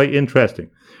James. It's quite interesting.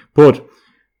 But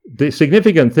the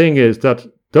significant thing is that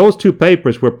those 2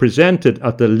 papers were presented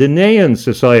at the Linnaean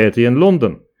Society in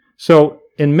London. So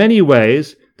in many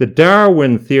ways, the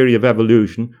Darwin theory of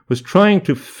evolution was trying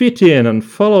to fit in and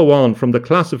follow on from the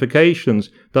classifications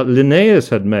that Linnaeus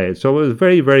had made. So it was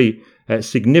very, very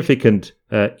significant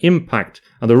impact.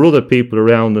 And there were other people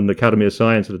around in the Academy of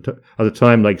Science at the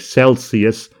time, like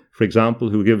Celsius, for example,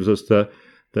 who gives us the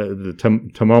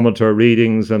thermometer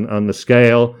readings and the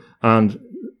scale, and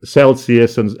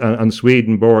Celsius and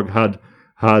Swedenborg had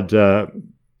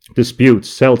disputes.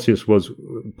 Celsius was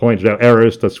pointed out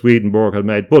errors that Swedenborg had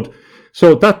made. But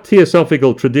so that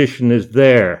theosophical tradition is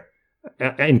there,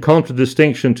 in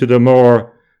contradistinction to the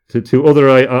more to other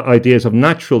ideas of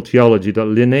natural theology that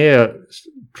Linnaeus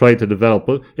tried to develop.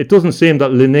 But it doesn't seem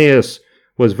that Linnaeus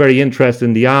was very interested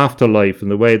in the afterlife in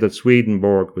the way that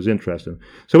Swedenborg was interested.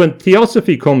 So when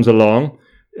theosophy comes along,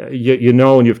 you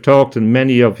know, and you've talked in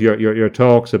many of your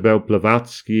talks about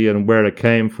Blavatsky and where it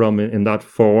came from in that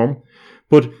form,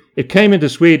 but it came into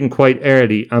Sweden quite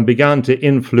early and began to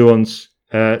influence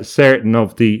certain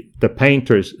of the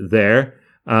painters there,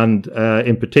 and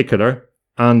in particular,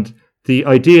 and the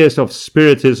ideas of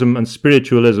Spiritism and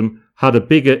spiritualism had a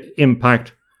bigger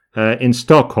impact in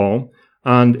Stockholm.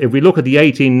 And if we look at the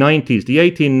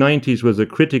 1890s was a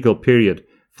critical period.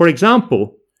 For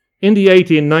example, in the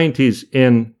 1890s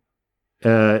in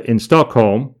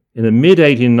Stockholm, in the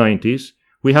mid-1890s,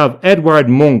 we have Edvard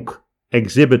Munch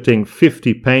exhibiting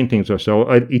 50 paintings or so.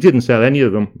 He didn't sell any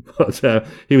of them, but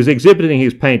he was exhibiting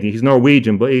his painting. He's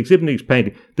Norwegian, but he exhibited his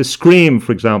painting. The Scream,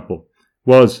 for example,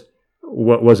 was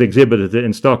exhibited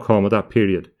in Stockholm at that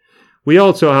period. We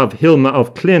also have Hilma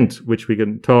of Klint, which we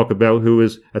can talk about, who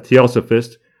is a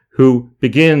theosophist, who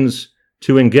begins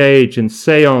to engage in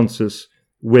seances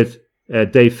with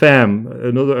Des Femmes,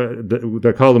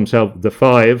 they call themselves the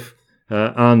Five,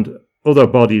 and other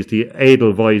bodies, the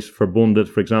Edelweiss Verbundet,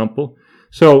 for example.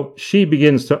 So she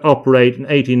begins to operate in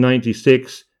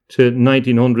 1896 to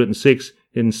 1906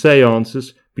 in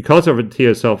seances because of her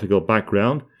theosophical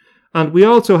background. And we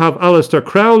also have Aleister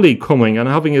Crowley coming and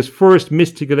having his first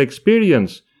mystical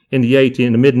experience in the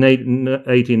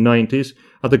mid-1890s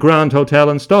at the Grand Hotel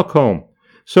in Stockholm.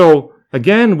 So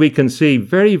again, we can see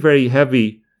very, very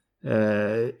heavy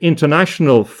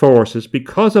international forces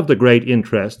because of the great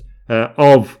interest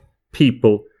of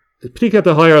people, particularly at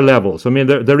the higher levels. I mean,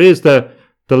 there is the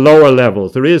lower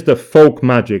levels, there is the folk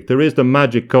magic, there is the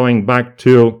magic going back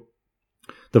to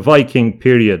the Viking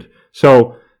period.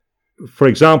 So, for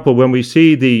example, when we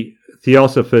see the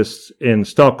theosophists in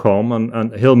Stockholm,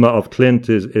 and Hilma of Klint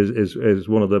is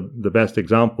one of the best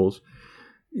examples,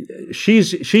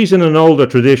 she's in an older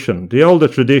tradition. The older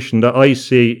tradition that I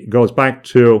see goes back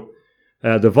to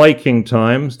the Viking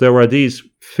times. There were these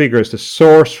figures, the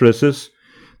sorceresses.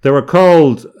 They were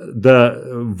called the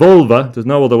vulva. There's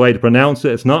no other way to pronounce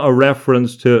it. It's not a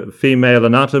reference to female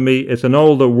anatomy. It's an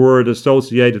older word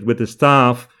associated with the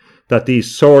staff that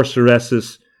these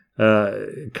sorceresses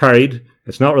carried.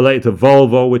 It's not related to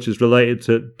Volvo, which is related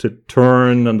to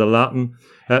turn and the Latin.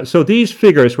 So these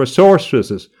figures were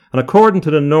sorceresses. And according to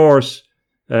the Norse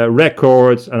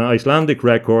records and Icelandic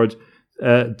records,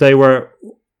 they were,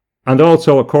 and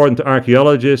also according to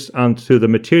archaeologists and to the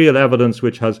material evidence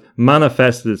which has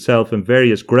manifested itself in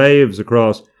various graves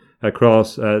across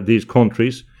these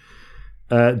countries,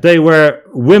 they were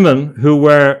women who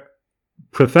were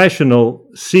professional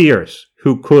seers,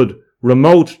 who could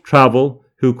remote travel,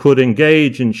 who could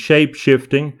engage in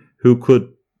shape-shifting, who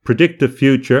could predict the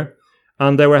future,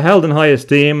 and they were held in high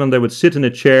esteem, and they would sit in a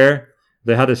chair.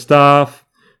 They had a staff.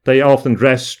 They often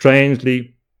dressed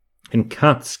strangely in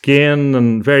cat skin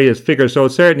and various figures, so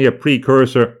it's certainly a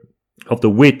precursor of the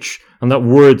witch, and that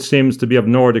word seems to be of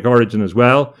Nordic origin as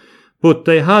well. But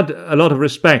they had a lot of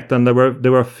respect, and they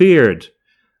were feared.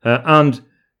 And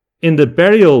in the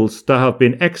burials that have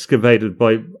been excavated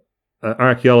by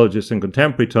archaeologists in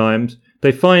contemporary times,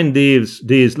 they find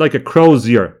these like a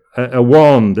crozier, a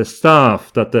wand, a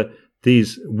staff that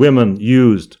these women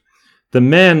used. The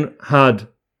men had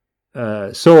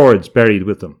swords buried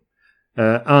with them,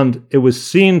 and it was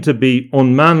seen to be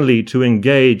unmanly to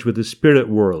engage with the spirit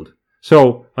world.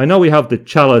 So I know we have the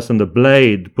chalice and the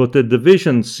blade, but the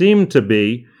division seemed to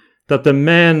be that the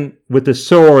men with the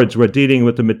swords were dealing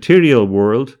with the material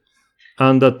world,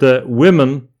 and that the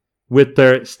women with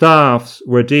their staffs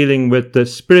were dealing with the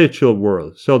spiritual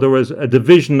world. So there was a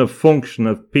division of function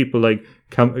of people like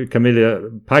Camilla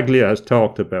Paglia has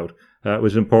talked about.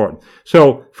 Was important.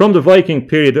 So from the Viking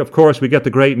period, of course, we get the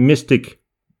great mystic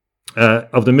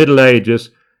of the Middle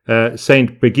Ages,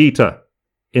 Saint Birgitta,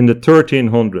 in the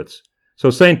 1300s.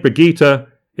 So Saint Birgitta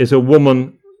is a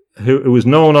woman who was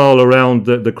known all around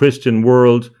the Christian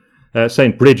world,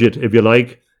 Saint Bridget, if you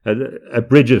like, a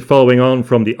Bridget following on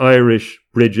from the Irish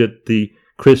Bridget, the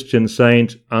Christian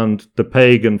saint, and the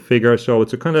pagan figure. So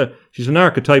it's she's an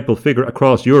archetypal figure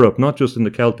across Europe, not just in the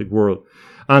Celtic world.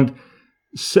 And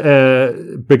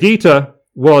Birgitta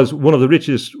was one of the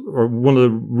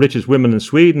richest women in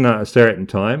Sweden at a certain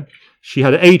time. She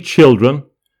had 8 children.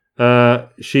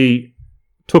 She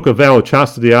took a vow of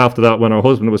chastity after that when her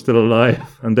husband was still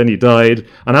alive, and then he died.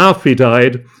 And after he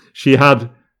died, she had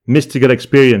mystical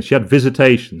experience. She had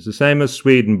visitations, the same as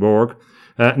Swedenborg.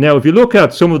 Now, if you look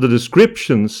at some of the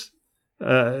descriptions,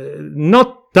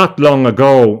 not that long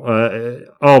ago,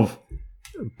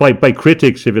 by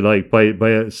critics, if you like, by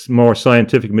a more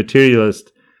scientific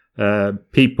materialist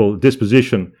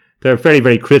disposition, they're very,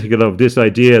 very critical of this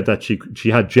idea that she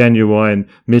had genuine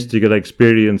mystical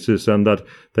experiences, and that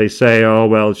they say, oh,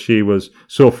 well, she was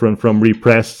suffering from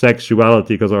repressed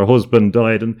sexuality because her husband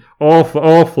died, and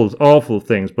awful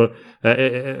things. But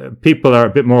people are a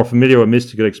bit more familiar with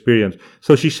mystical experience.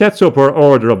 So she sets up her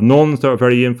order of nuns that are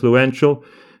very influential.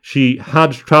 She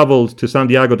had travelled to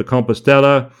Santiago de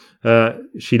Compostela.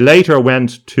 She later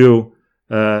went to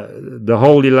the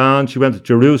Holy Land. She went to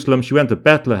Jerusalem. She went to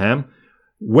Bethlehem.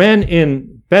 When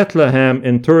in Bethlehem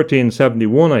in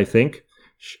 1371, I think,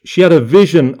 she had a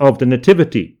vision of the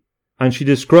Nativity, and she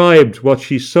described what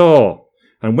she saw.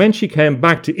 And when she came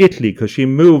back to Italy, because she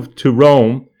moved to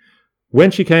Rome, when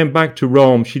she came back to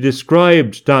Rome, she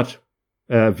described that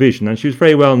vision, and she was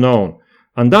very well known.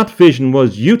 And that vision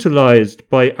was utilized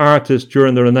by artists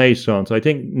during the Renaissance. I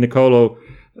think Niccolo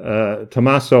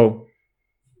Tommaso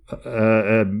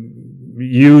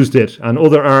used it, and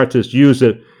other artists used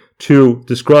it to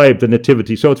describe the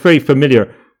Nativity. So it's very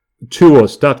familiar to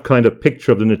us, that kind of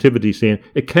picture of the Nativity scene.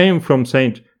 It came from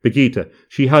Saint Birgitta.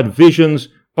 She had visions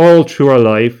all through her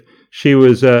life. She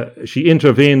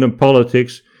intervened in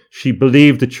politics. She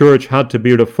believed the church had to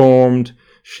be reformed.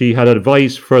 She had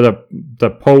advice for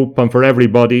the Pope and for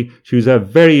everybody. She was a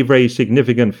very, very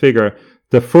significant figure.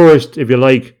 The first, if you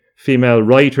like, female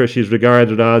writer she's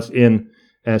regarded as in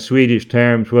Swedish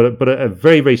terms, but a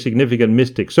very, very significant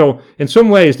mystic. So in some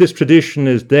ways, this tradition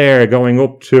is there going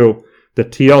up to the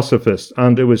Theosophists,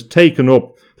 and it was taken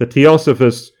up, the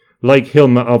Theosophists like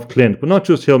Hilma of Klint, but not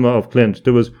just Hilma of Klint.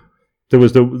 There was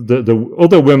the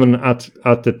other women at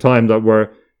the time that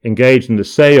were engaged in the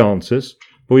seances,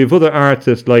 but we have other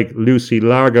artists like Lucy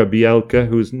Lagerbielke,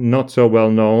 who's not so well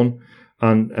known,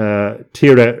 and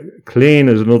Tira Kleen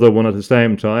is another one at the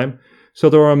same time. So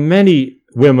there are many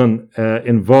women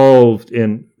involved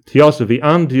in Theosophy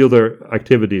and the other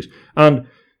activities. And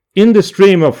in the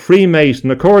stream of Freemason,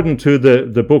 according to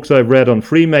the books I've read on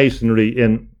Freemasonry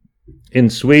in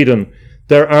Sweden,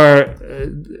 there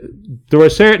were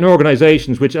certain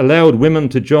organizations which allowed women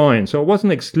to join. So it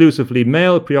wasn't exclusively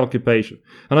male preoccupation.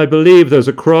 And I believe there's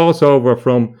a crossover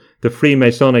from the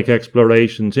Freemasonic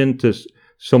explorations into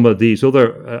some of these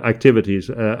other activities,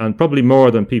 and probably more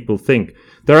than people think.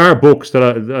 There are books that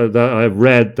I've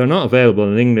read, they're not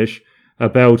available in English,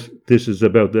 about the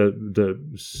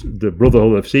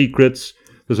Brotherhood of Secrets.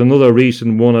 There's another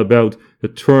recent one about the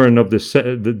turn of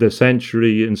the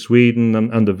century in Sweden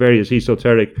and the various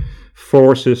esoteric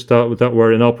forces that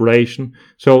were in operation.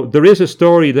 So there is a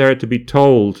story there to be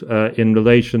told in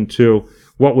relation to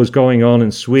what was going on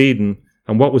in Sweden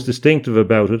and what was distinctive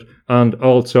about it, and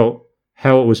also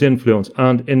how it was influenced.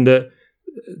 And in the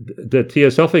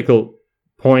theosophical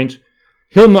point,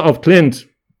 Hilma of Klint,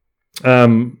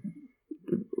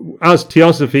 as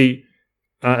Theosophy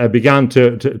began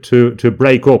to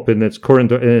break up in its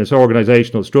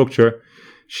organizational structure,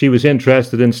 she was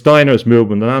interested in Steiner's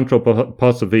movement and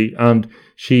anthroposophy, and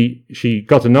she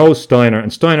got to know Steiner,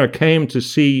 and Steiner came to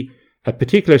see a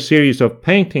particular series of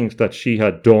paintings that she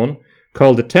had done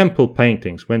called the Temple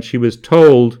Paintings, when she was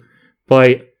told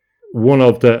by one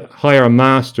of the higher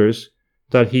masters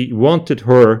that he wanted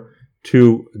her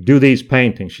to do these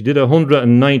paintings. She did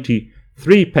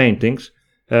 193 paintings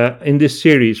in this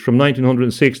series from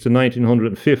 1906 to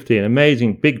 1915,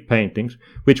 amazing big paintings,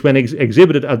 which when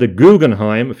exhibited at the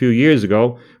Guggenheim a few years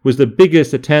ago was the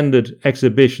biggest attended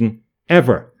exhibition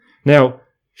ever. Now,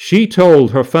 she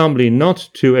told her family not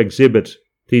to exhibit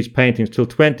these paintings till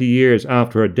 20 years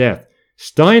after her death.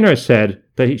 Steiner said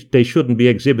that they shouldn't be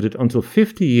exhibited until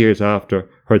 50 years after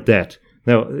her death.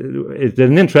 Now, it's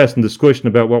an interesting discussion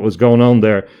about what was going on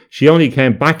there. She only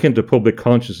came back into public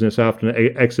consciousness after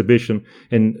an exhibition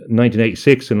in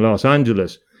 1986 in Los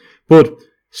Angeles. But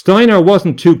Steiner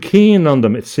wasn't too keen on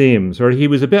them, it seems, or he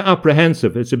was a bit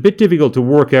apprehensive. It's a bit difficult to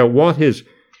work out what his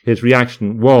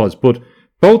reaction was. But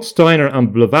both Steiner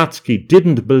and Blavatsky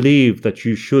didn't believe that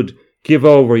you should give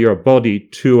over your body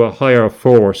to a higher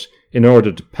force in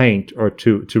order to paint or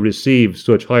to receive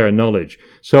such higher knowledge.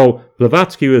 So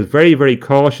Blavatsky was very, very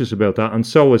cautious about that, and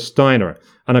so was Steiner.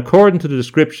 And according to the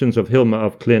descriptions of Hilma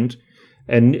of Klint,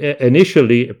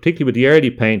 initially, particularly with the early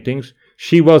paintings,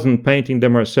 she wasn't painting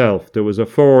them herself. There was a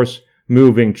force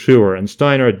moving through her, and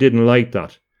Steiner didn't like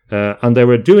that. And they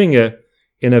were doing it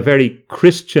in a very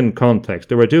Christian context.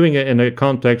 They were doing it in a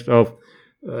context of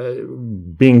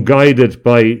being guided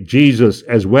by Jesus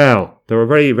as well. They were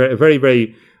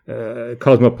very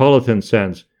cosmopolitan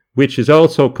sense, which is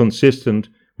also consistent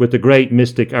with the great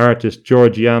mystic artist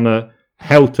Georgiana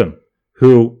Houghton,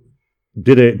 who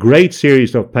did a great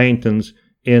series of paintings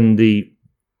in the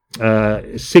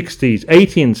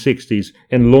 1860s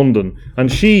in London.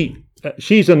 And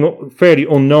she's a fairly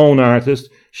unknown artist.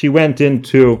 She fell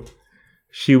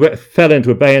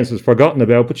into abeyance, was forgotten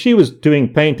about, but she was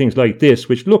doing paintings like this,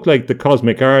 which look like the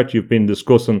cosmic art you've been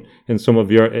discussing in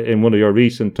one of your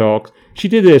recent talks. She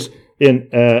did this in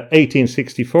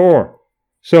 1864.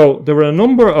 So there were a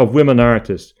number of women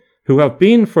artists who have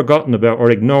been forgotten about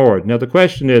or ignored. Now the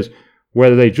question is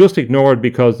whether they just ignored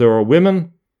because there were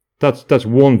women. That's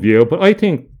one view, but I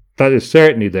think that is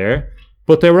certainly there.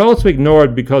 But they were also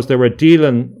ignored because they were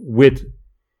dealing with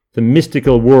the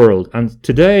mystical world. And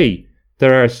today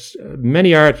there are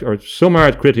some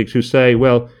art critics who say,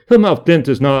 well, Hilma af Klint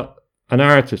is not an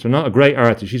artist or not a great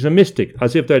artist. She's a mystic,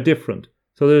 as if they're different.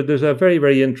 So there's a very,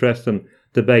 very interesting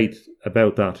debate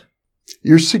about that.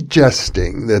 You're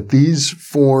suggesting that these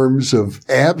forms of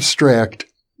abstract,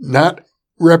 not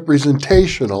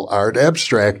representational art,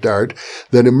 abstract art,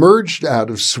 that emerged out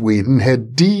of Sweden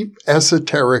had deep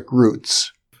esoteric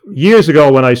roots. Years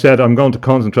ago, when I said I'm going to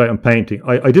concentrate on painting,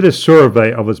 I did a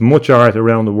survey of as much art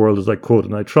around the world as I could,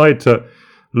 and I tried to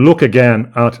look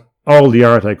again at all the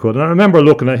art I could. And I remember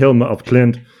looking at Hilma af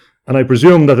Klint, and I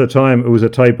presumed at the time it was a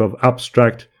type of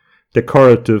abstract,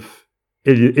 decorative,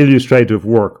 illustrative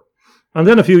work. And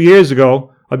then a few years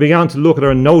ago, I began to look at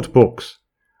her notebooks,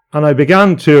 and I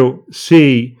began to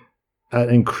see an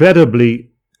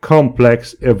incredibly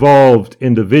complex, evolved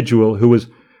individual who was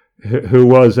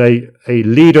a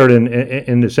leader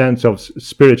in the sense of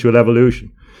spiritual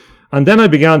evolution. And then I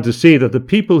began to see that the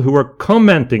people who were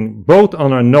commenting both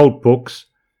on our notebooks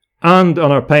and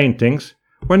on our paintings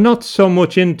were not so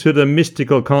much into the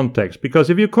mystical context. Because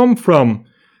if you come from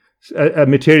a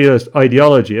materialist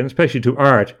ideology, and especially to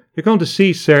art, you're going to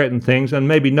see certain things and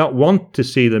maybe not want to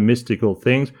see the mystical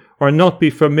things or not be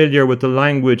familiar with the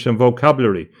language and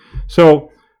vocabulary.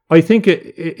 So I think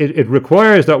it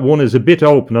requires that one is a bit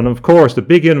open. And of course, the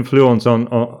big influence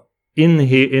in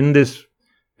this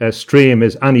stream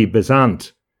is Annie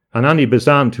Besant. And Annie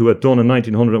Besant, who had done in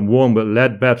 1901 with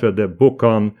Leadbetter the book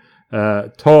on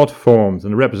thought forms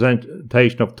and the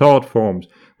representation of thought forms,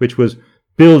 which was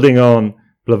building on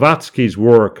Blavatsky's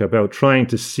work about trying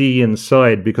to see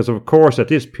inside, because of course at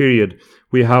this period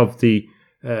we have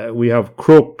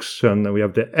crooks and we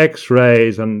have the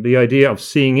X-rays and the idea of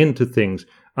seeing into things.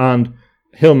 And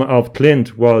Hilma af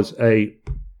Klint was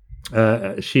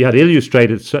she had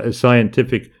illustrated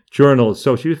scientific journals,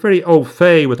 so she was very au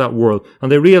fait with that world.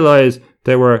 And they realized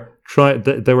they were trying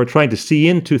to see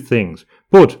into things,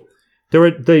 but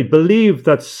they believed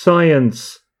that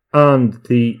science and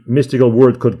the mystical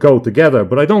world could go together.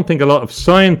 But I don't think a lot of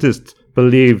scientists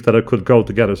believed that it could go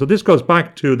together. So this goes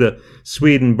back to the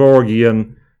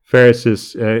Swedenborgian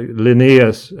versus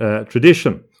Linnaeus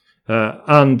tradition,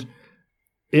 and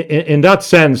in that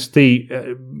sense,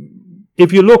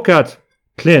 if you look at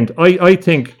Klint, I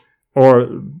think,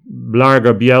 or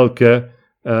Larga Bielke,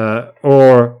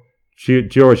 or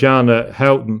Georgiana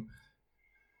Houghton,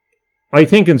 I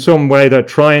think in some way they're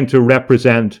trying to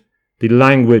represent the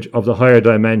language of the higher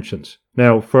dimensions.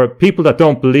 Now, for people that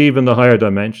don't believe in the higher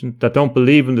dimension, that don't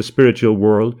believe in the spiritual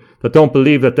world, that don't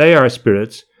believe that they are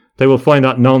spirits, they will find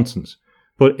that nonsense.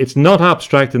 But it's not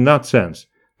abstract in that sense.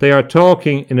 They are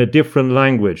talking in a different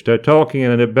language. They're talking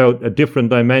about a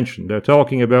different dimension. They're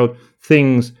talking about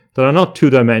things that are not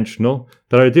two-dimensional,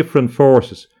 that are different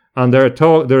forces. And there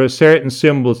are certain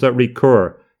symbols that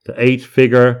recur. The 8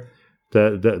 figure,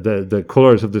 the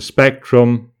colors of the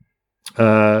spectrum,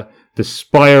 the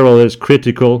spiral is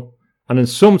critical. And in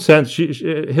some sense,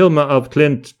 Hilma af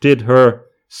Klint did her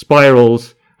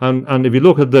spirals. And if you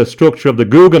look at the structure of the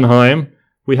Guggenheim,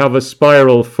 we have a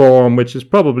spiral form which is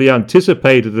probably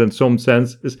anticipated in some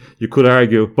sense, you could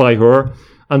argue, by her.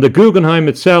 And the Guggenheim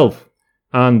itself,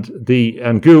 and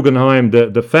Guggenheim,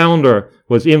 the founder,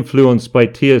 was influenced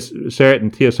by certain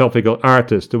theosophical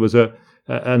artists. There was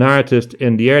an artist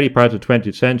in the early part of the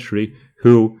 20th century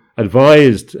who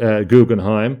advised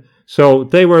Guggenheim. So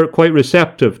they were quite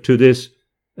receptive to this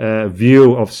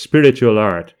view of spiritual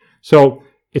art. So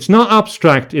it's not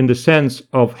abstract in the sense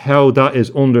of how that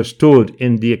is understood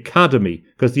in the academy,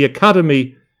 because the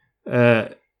academy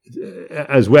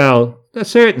as well, at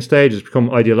certain stages become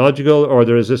ideological, or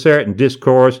there is a certain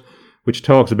discourse which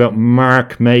talks about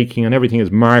mark making and everything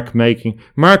is mark making.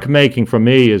 Mark making for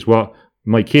me is what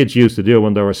my kids used to do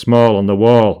when they were small on the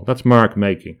wall. That's mark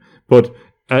making. But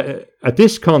at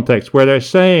this context where they're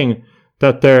saying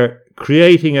that they're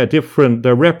creating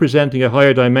they're representing a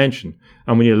higher dimension.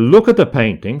 And when you look at the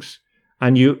paintings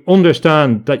and you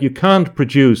understand that you can't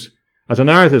produce, as an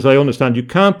artist, I understand you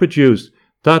can't produce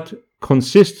that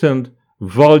consistent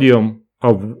volume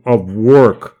of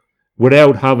work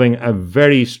without having a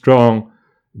very strong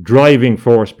driving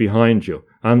force behind you.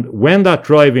 And when that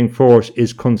driving force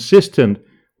is consistent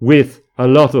with a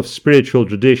lot of spiritual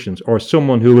traditions, or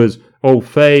someone who is au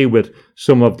fait with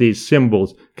some of these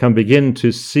symbols can begin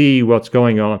to see what's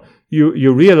going on,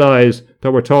 you realize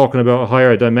that we're talking about a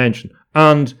higher dimension.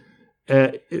 And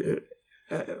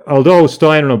although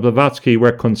Steiner and Blavatsky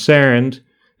were concerned,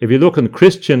 if you look in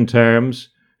Christian terms,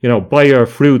 by your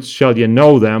fruits shall you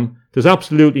know them, there's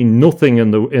absolutely nothing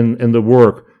in the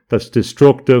work that's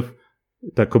destructive,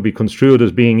 that could be construed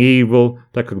as being evil,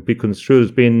 that could be construed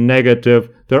as being negative.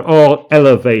 They're all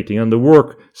elevating, and the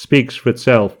work speaks for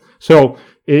itself. So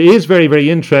it is very,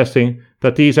 very interesting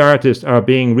that these artists are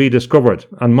being rediscovered.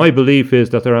 And my belief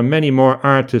is that there are many more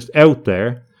artists out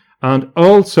there. And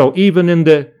also, even in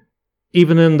the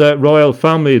royal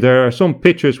family, there are some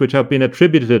pictures which have been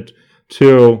attributed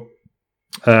to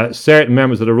certain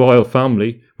members of the royal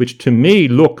family, which to me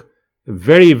look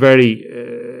very, very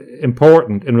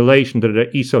important in relation to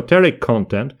their esoteric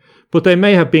content, but they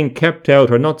may have been kept out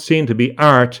or not seen to be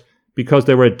art because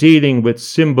they were dealing with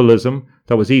symbolism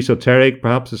that was esoteric,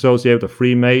 perhaps associated with the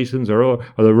Freemasons or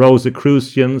the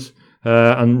Rosicrucians.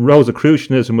 And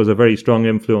Rosicrucianism was a very strong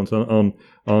influence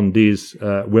on these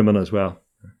women as well.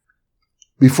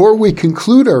 Before we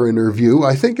conclude our interview,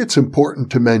 I think it's important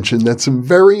to mention that some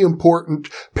very important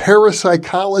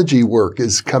parapsychology work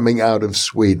is coming out of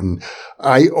Sweden.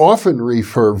 I often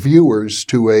refer viewers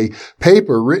to a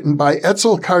paper written by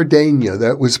Edsel Cardenha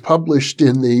that was published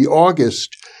in the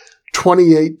August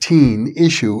 2018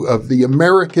 issue of the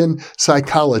American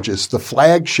Psychologist, the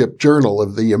flagship journal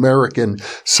of the American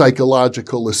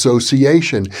Psychological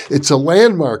Association. It's a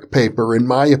landmark paper, in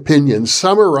my opinion,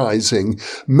 summarizing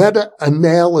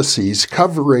meta-analyses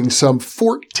covering some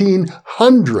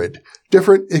 1,400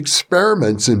 different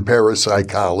experiments in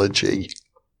parapsychology,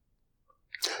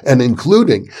 and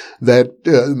including that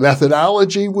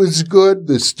methodology was good,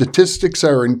 the statistics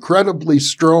are incredibly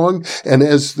strong, and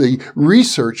as the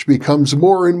research becomes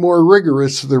more and more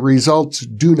rigorous, the results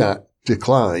do not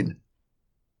decline.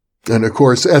 And of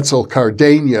course, Edsel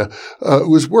Cardenha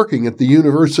was working at the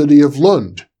University of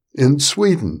Lund in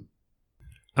Sweden.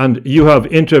 And you have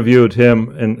interviewed him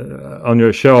on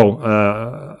your show,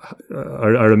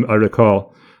 I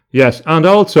recall. Yes, and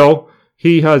also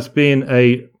he has been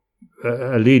a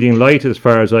leading light as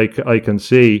far as I can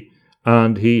see,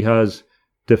 and he has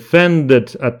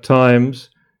defended at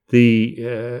times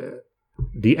the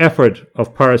effort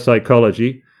of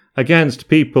parapsychology against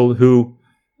people who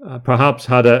perhaps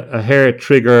had a hair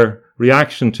trigger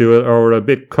reaction to it or were a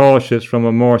bit cautious from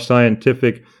a more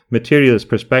scientific materialist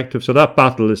perspective. So that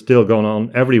battle is still going on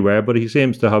everywhere, but he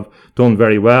seems to have done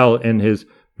very well in his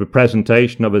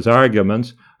presentation of his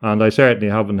arguments, and I certainly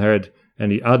haven't heard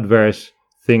any adverse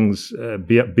things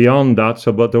beyond that.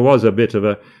 So, but there was a bit of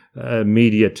a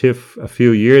media tiff a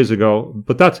few years ago.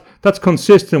 But that's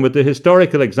consistent with the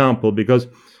historical example, because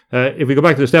if we go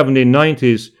back to the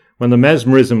 1790s, when the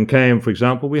mesmerism came, for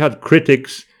example, we had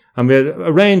critics and we had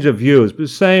a range of views. But the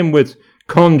same with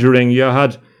conjuring. You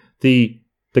had the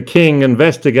king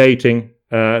investigating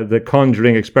the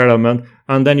conjuring experiment,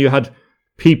 and then you had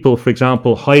people, for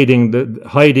example, hiding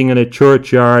in a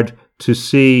churchyard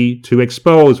to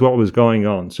expose what was going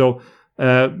on. So,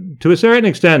 to a certain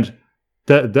extent,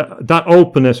 that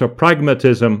openness or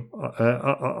pragmatism,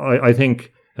 I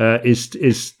think,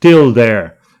 is still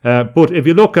there. But if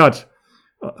you look at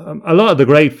a lot of the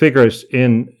great figures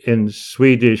in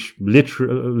Swedish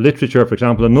literature, for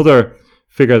example, another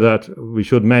figure that we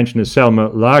should mention is Selma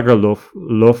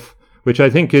Lagerlöf, which I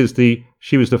think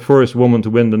she was the first woman to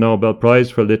win the Nobel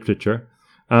Prize for Literature,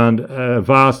 and a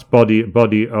vast body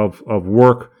of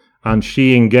work. And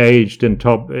she engaged in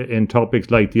topics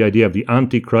like the idea of the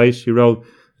Antichrist. She wrote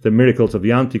The Miracles of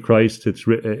the Antichrist.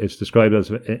 It's described as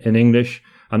in English,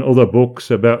 and other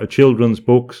books about children's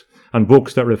books and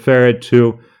books that referred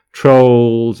to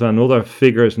trolls and other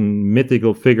figures and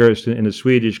mythical figures in a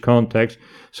Swedish context.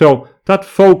 So that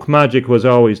folk magic was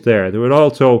always there. There were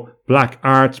also black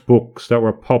arts books that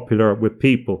were popular with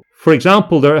people. For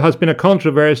example, there has been a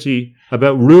controversy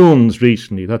about runes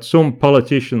recently, that some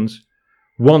politicians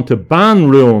want to ban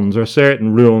runes or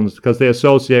certain runes because they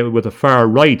associate it with the far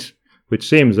right, which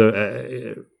seems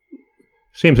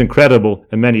seems incredible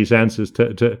in many senses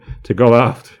to go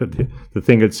after the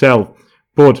thing itself.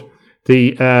 But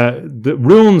the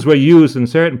runes were used in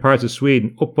certain parts of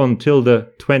Sweden up until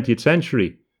the 20th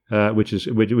century, which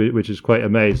is quite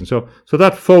amazing. So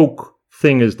that folk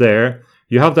thing is there.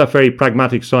 You have that very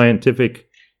pragmatic scientific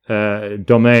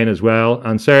domain as well,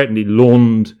 and certainly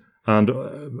Lund and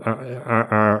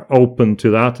are open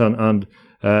to that, and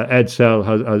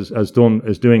Edzell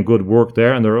is doing good work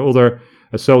there, and there are other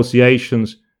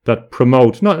associations that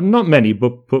promote, not many,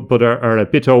 but are a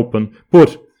bit open.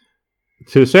 But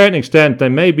to a certain extent, they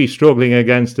may be struggling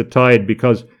against the tide,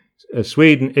 because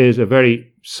Sweden is a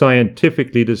very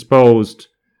scientifically disposed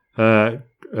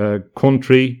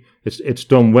country. It's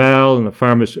done well, and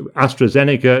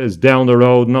AstraZeneca is down the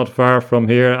road, not far from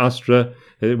here. Astra,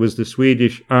 it was the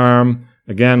Swedish arm,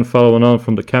 again following on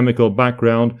from the chemical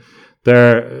background.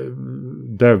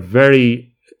 They're very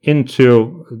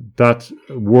into that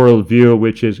worldview,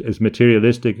 which is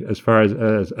materialistic as far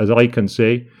as I can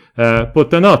see,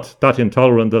 but they're not that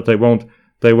intolerant that they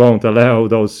won't allow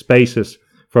those spaces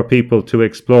for people to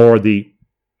explore the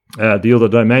other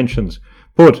dimensions.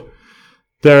 But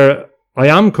I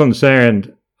am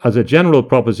concerned, as a general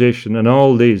proposition in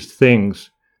all these things,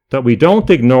 that we don't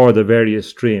ignore the various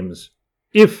streams.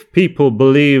 If people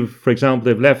believe, for example,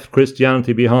 they've left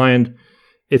Christianity behind,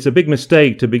 it's a big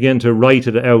mistake to begin to write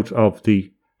it out of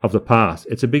the past.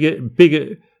 It's a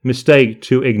big mistake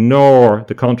to ignore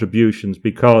the contributions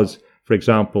because, for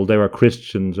example, they were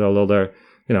Christians, although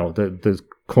the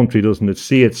country doesn't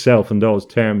see itself in those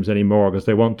terms anymore because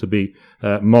they want to be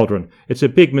modern. It's a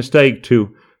big mistake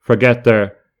to forget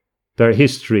their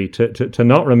history, to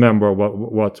not remember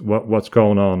what's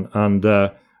going on. And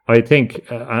I think,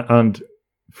 and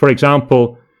for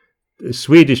example,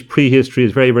 Swedish prehistory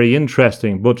is very, very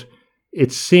interesting, but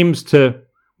it seems to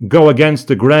go against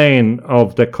the grain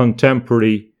of the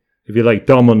contemporary, if you like,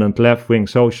 dominant left-wing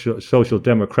social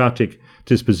democratic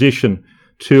disposition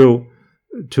to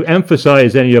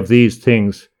emphasize any of these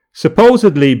things,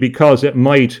 supposedly because it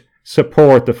might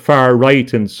support the far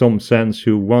right in some sense,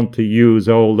 who want to use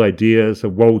old ideas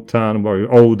of Wotan or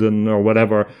Odin or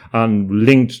whatever, and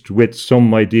linked with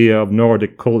some idea of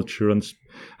Nordic culture and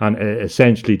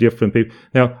essentially different people.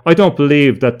 Now, I don't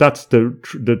believe that that's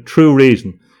the true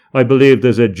reason. I believe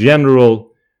there's a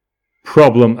general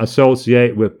problem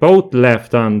associated with both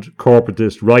left and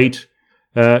corporatist right,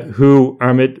 who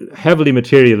are heavily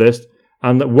materialist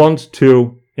and that want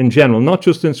to, in general, not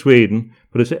just in Sweden,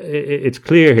 but it's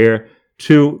clear here,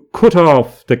 to cut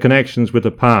off the connections with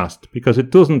the past, because it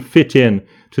doesn't fit in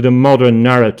to the modern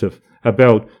narrative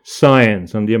about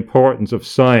science and the importance of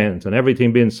science and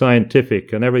everything being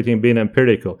scientific and everything being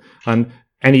empirical, and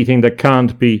anything that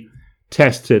can't be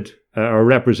tested or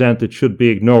represented should be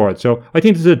ignored. So I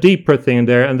think there's a deeper thing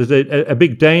there, and there's a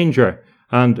big danger,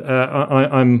 and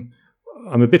I'm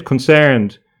a bit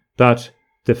concerned that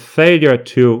the failure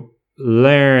to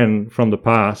learn from the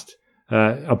past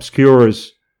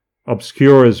obscures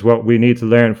what we need to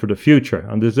learn for the future.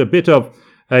 And there's a bit of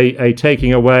a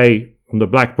taking away from the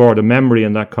blackboard of memory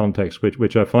in that context,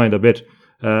 which I find a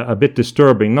bit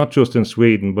disturbing, not just in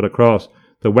Sweden, but across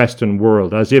the Western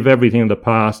world, as if everything in the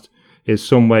past is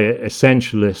some way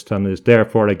essentialist and is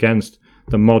therefore against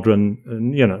the modern,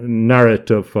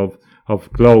 narrative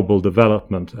of global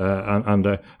development, and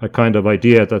a kind of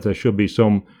idea that there should be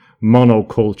some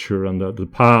monoculture and the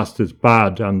past is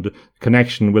bad and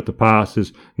connection with the past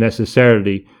is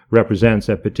necessarily represents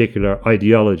a particular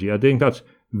ideology. I think that's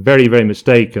very, very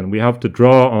mistaken. We have to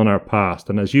draw on our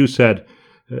past. And as you said,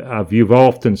 you've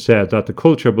often said that the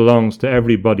culture belongs to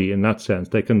everybody in that sense.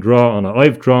 They can draw on it.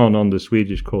 I've drawn on the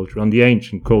Swedish culture, on the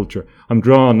ancient culture. I'm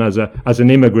drawn as an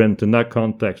immigrant in that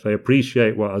context. I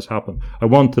appreciate what has happened. I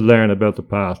want to learn about the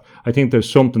past. I think there's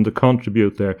something to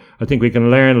contribute there. I think we can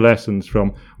learn lessons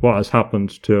from what has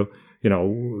happened to,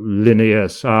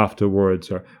 Linnaeus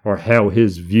afterwards, or how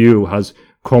his view has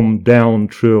come down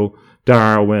through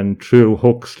Darwin, through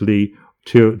Huxley,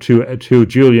 to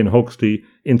Julian Huxley,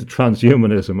 into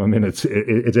transhumanism. I mean, it's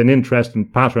an interesting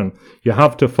pattern. You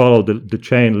have to follow the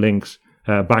chain links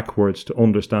backwards to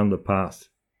understand the past.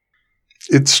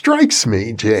 It strikes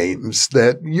me, James,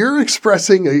 that you're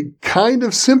expressing a kind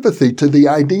of sympathy to the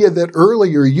idea that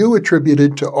earlier you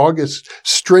attributed to August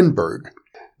Strindberg,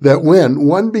 that when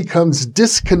one becomes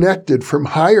disconnected from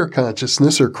higher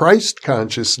consciousness or Christ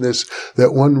consciousness,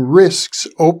 that one risks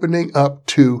opening up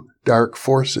to dark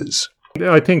forces.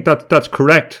 I think that's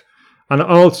correct. And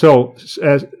also,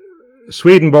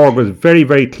 Swedenborg was very,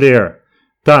 very clear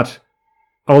that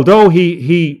although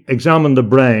he examined the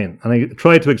brain and he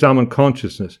tried to examine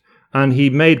consciousness, And he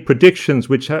made predictions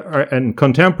which are, in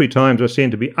contemporary times, are seen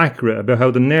to be accurate about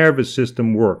how the nervous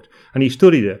system worked. And he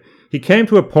studied it. He came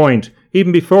to a point,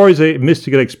 even before his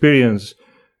mystical experience,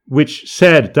 which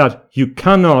said that you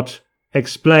cannot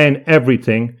explain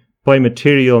everything by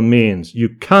material means. You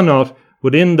cannot,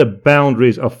 within the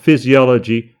boundaries of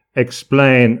physiology,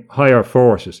 explain higher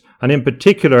forces. And in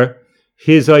particular,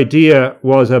 his idea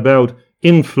was about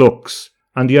influx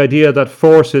and the idea that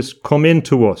forces come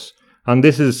into us. And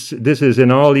this is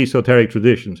in all esoteric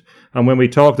traditions. And when we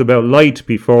talked about light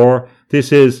before,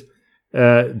 this is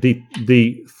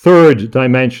the third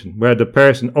dimension where the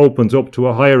person opens up to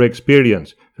a higher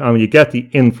experience. And you get the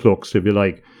influx, if you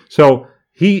like. So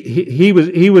he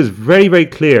was very, very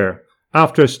clear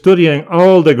after studying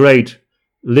all the great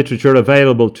literature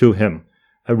available to him.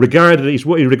 He regarded as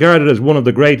one of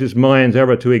the greatest minds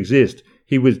ever to exist.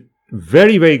 He was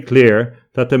very, very clear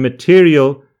that the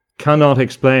material cannot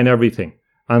explain everything,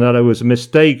 and that it was a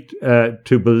mistake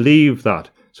to believe that.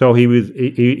 So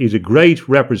he's a great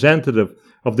representative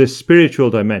of this spiritual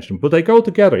dimension. But they go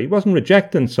together. He wasn't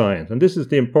rejecting science, and this is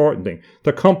the important thing.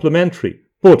 They're complementary.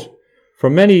 But for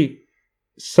many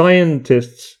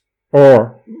scientists,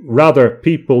 or rather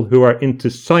people who are into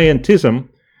scientism,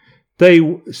 they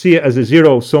see it as a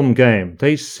zero-sum game.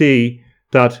 They see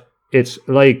that it's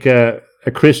like a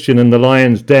Christian in the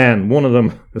lion's den.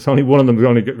 There's only one of them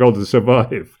going to go to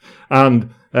survive.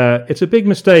 And it's a big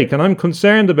mistake. And I'm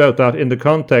concerned about that in the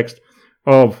context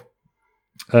of,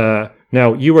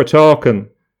 now you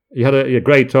had a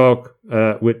great talk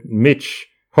with Mitch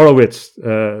Horowitz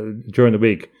during the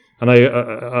week. And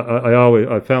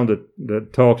I found the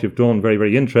talks you've done very,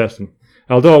 very interesting.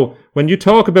 Although when you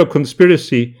talk about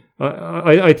conspiracy,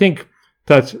 I think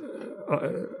that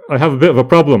I have a bit of a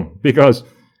problem, because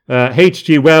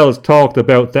H.G. Wells talked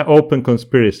about the open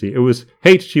conspiracy. It was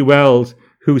H.G. Wells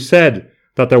who said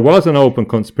that there was an open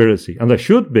conspiracy, and there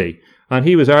should be. And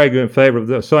he was arguing in favor of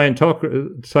the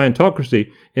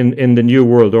scientocracy in the New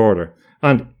World Order.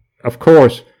 And, of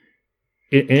course,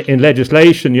 in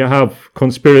legislation, you have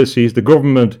conspiracies. The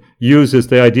government uses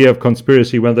the idea of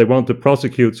conspiracy when they want to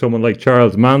prosecute someone like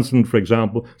Charles Manson, for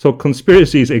example. So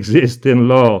conspiracies exist in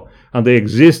law, and they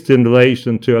exist in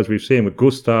relation to, as we've seen with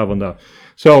Gustav and that.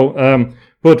 So,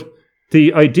 but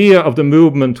the idea of the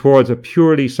movement towards a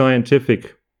purely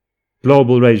scientific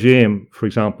global regime, for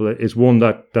example, is one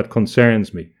that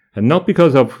concerns me. And not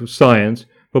because of science,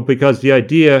 but because the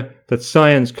idea that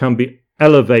science can be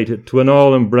elevated to an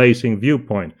all-embracing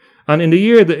viewpoint. And in the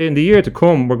year to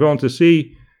come, we're going to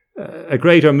see a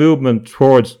greater movement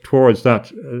towards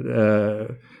that.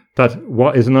 That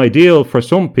what is an ideal for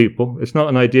some people, it's not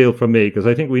an ideal for me, because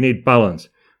I think we need balance.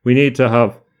 We need to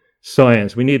have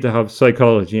science, we need to have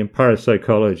psychology and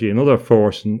parapsychology and other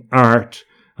force, and art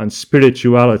and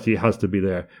spirituality has to be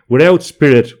there. Without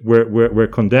spirit, we're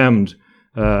condemned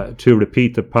to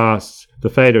repeat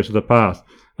the failures of the past.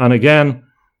 And again,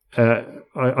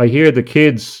 I hear the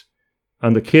kids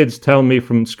tell me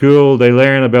from school, they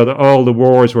learn about all the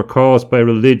wars were caused by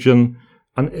religion,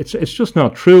 and it's just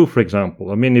not true. For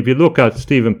example, I mean, if you look at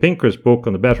Steven Pinker's book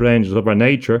on the better angels of our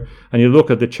nature, and you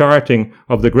look at the charting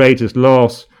of the greatest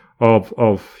loss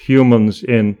of humans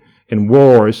in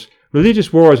wars,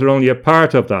 religious wars are only a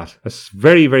part of that, a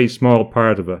very, very small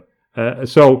part of it.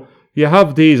 So you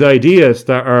have these ideas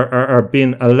that are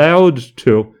being allowed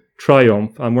to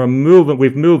triumph, and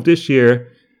we've moved this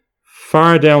year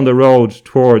far down the road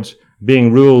towards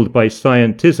being ruled by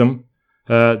scientism,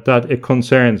 that it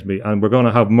concerns me, and we're going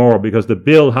to have more, because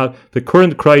the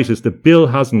current crisis, the bill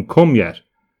hasn't come yet.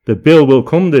 The bill will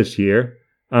come this year,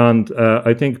 and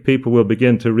I think people will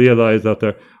begin to realize that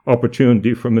their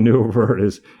opportunity for maneuver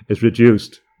is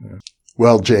reduced.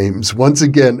 Well, James, once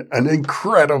again, an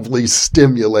incredibly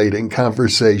stimulating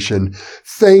conversation.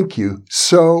 Thank you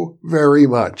so very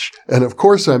much. And of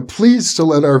course, I'm pleased to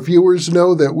let our viewers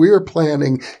know that we're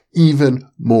planning even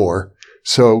more.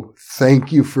 So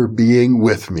thank you for being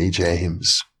with me,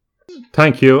 James.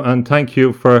 Thank you, and thank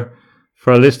you for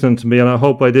listening to me. And I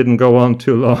hope I didn't go on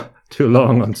too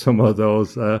long on some of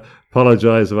those.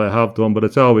 Apologize if I have done, but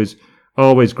it's always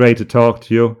great to talk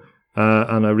to you.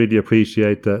 And I really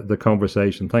appreciate the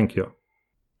conversation. Thank you.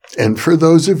 And for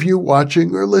those of you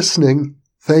watching or listening,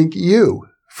 thank you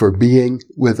for being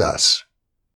with us.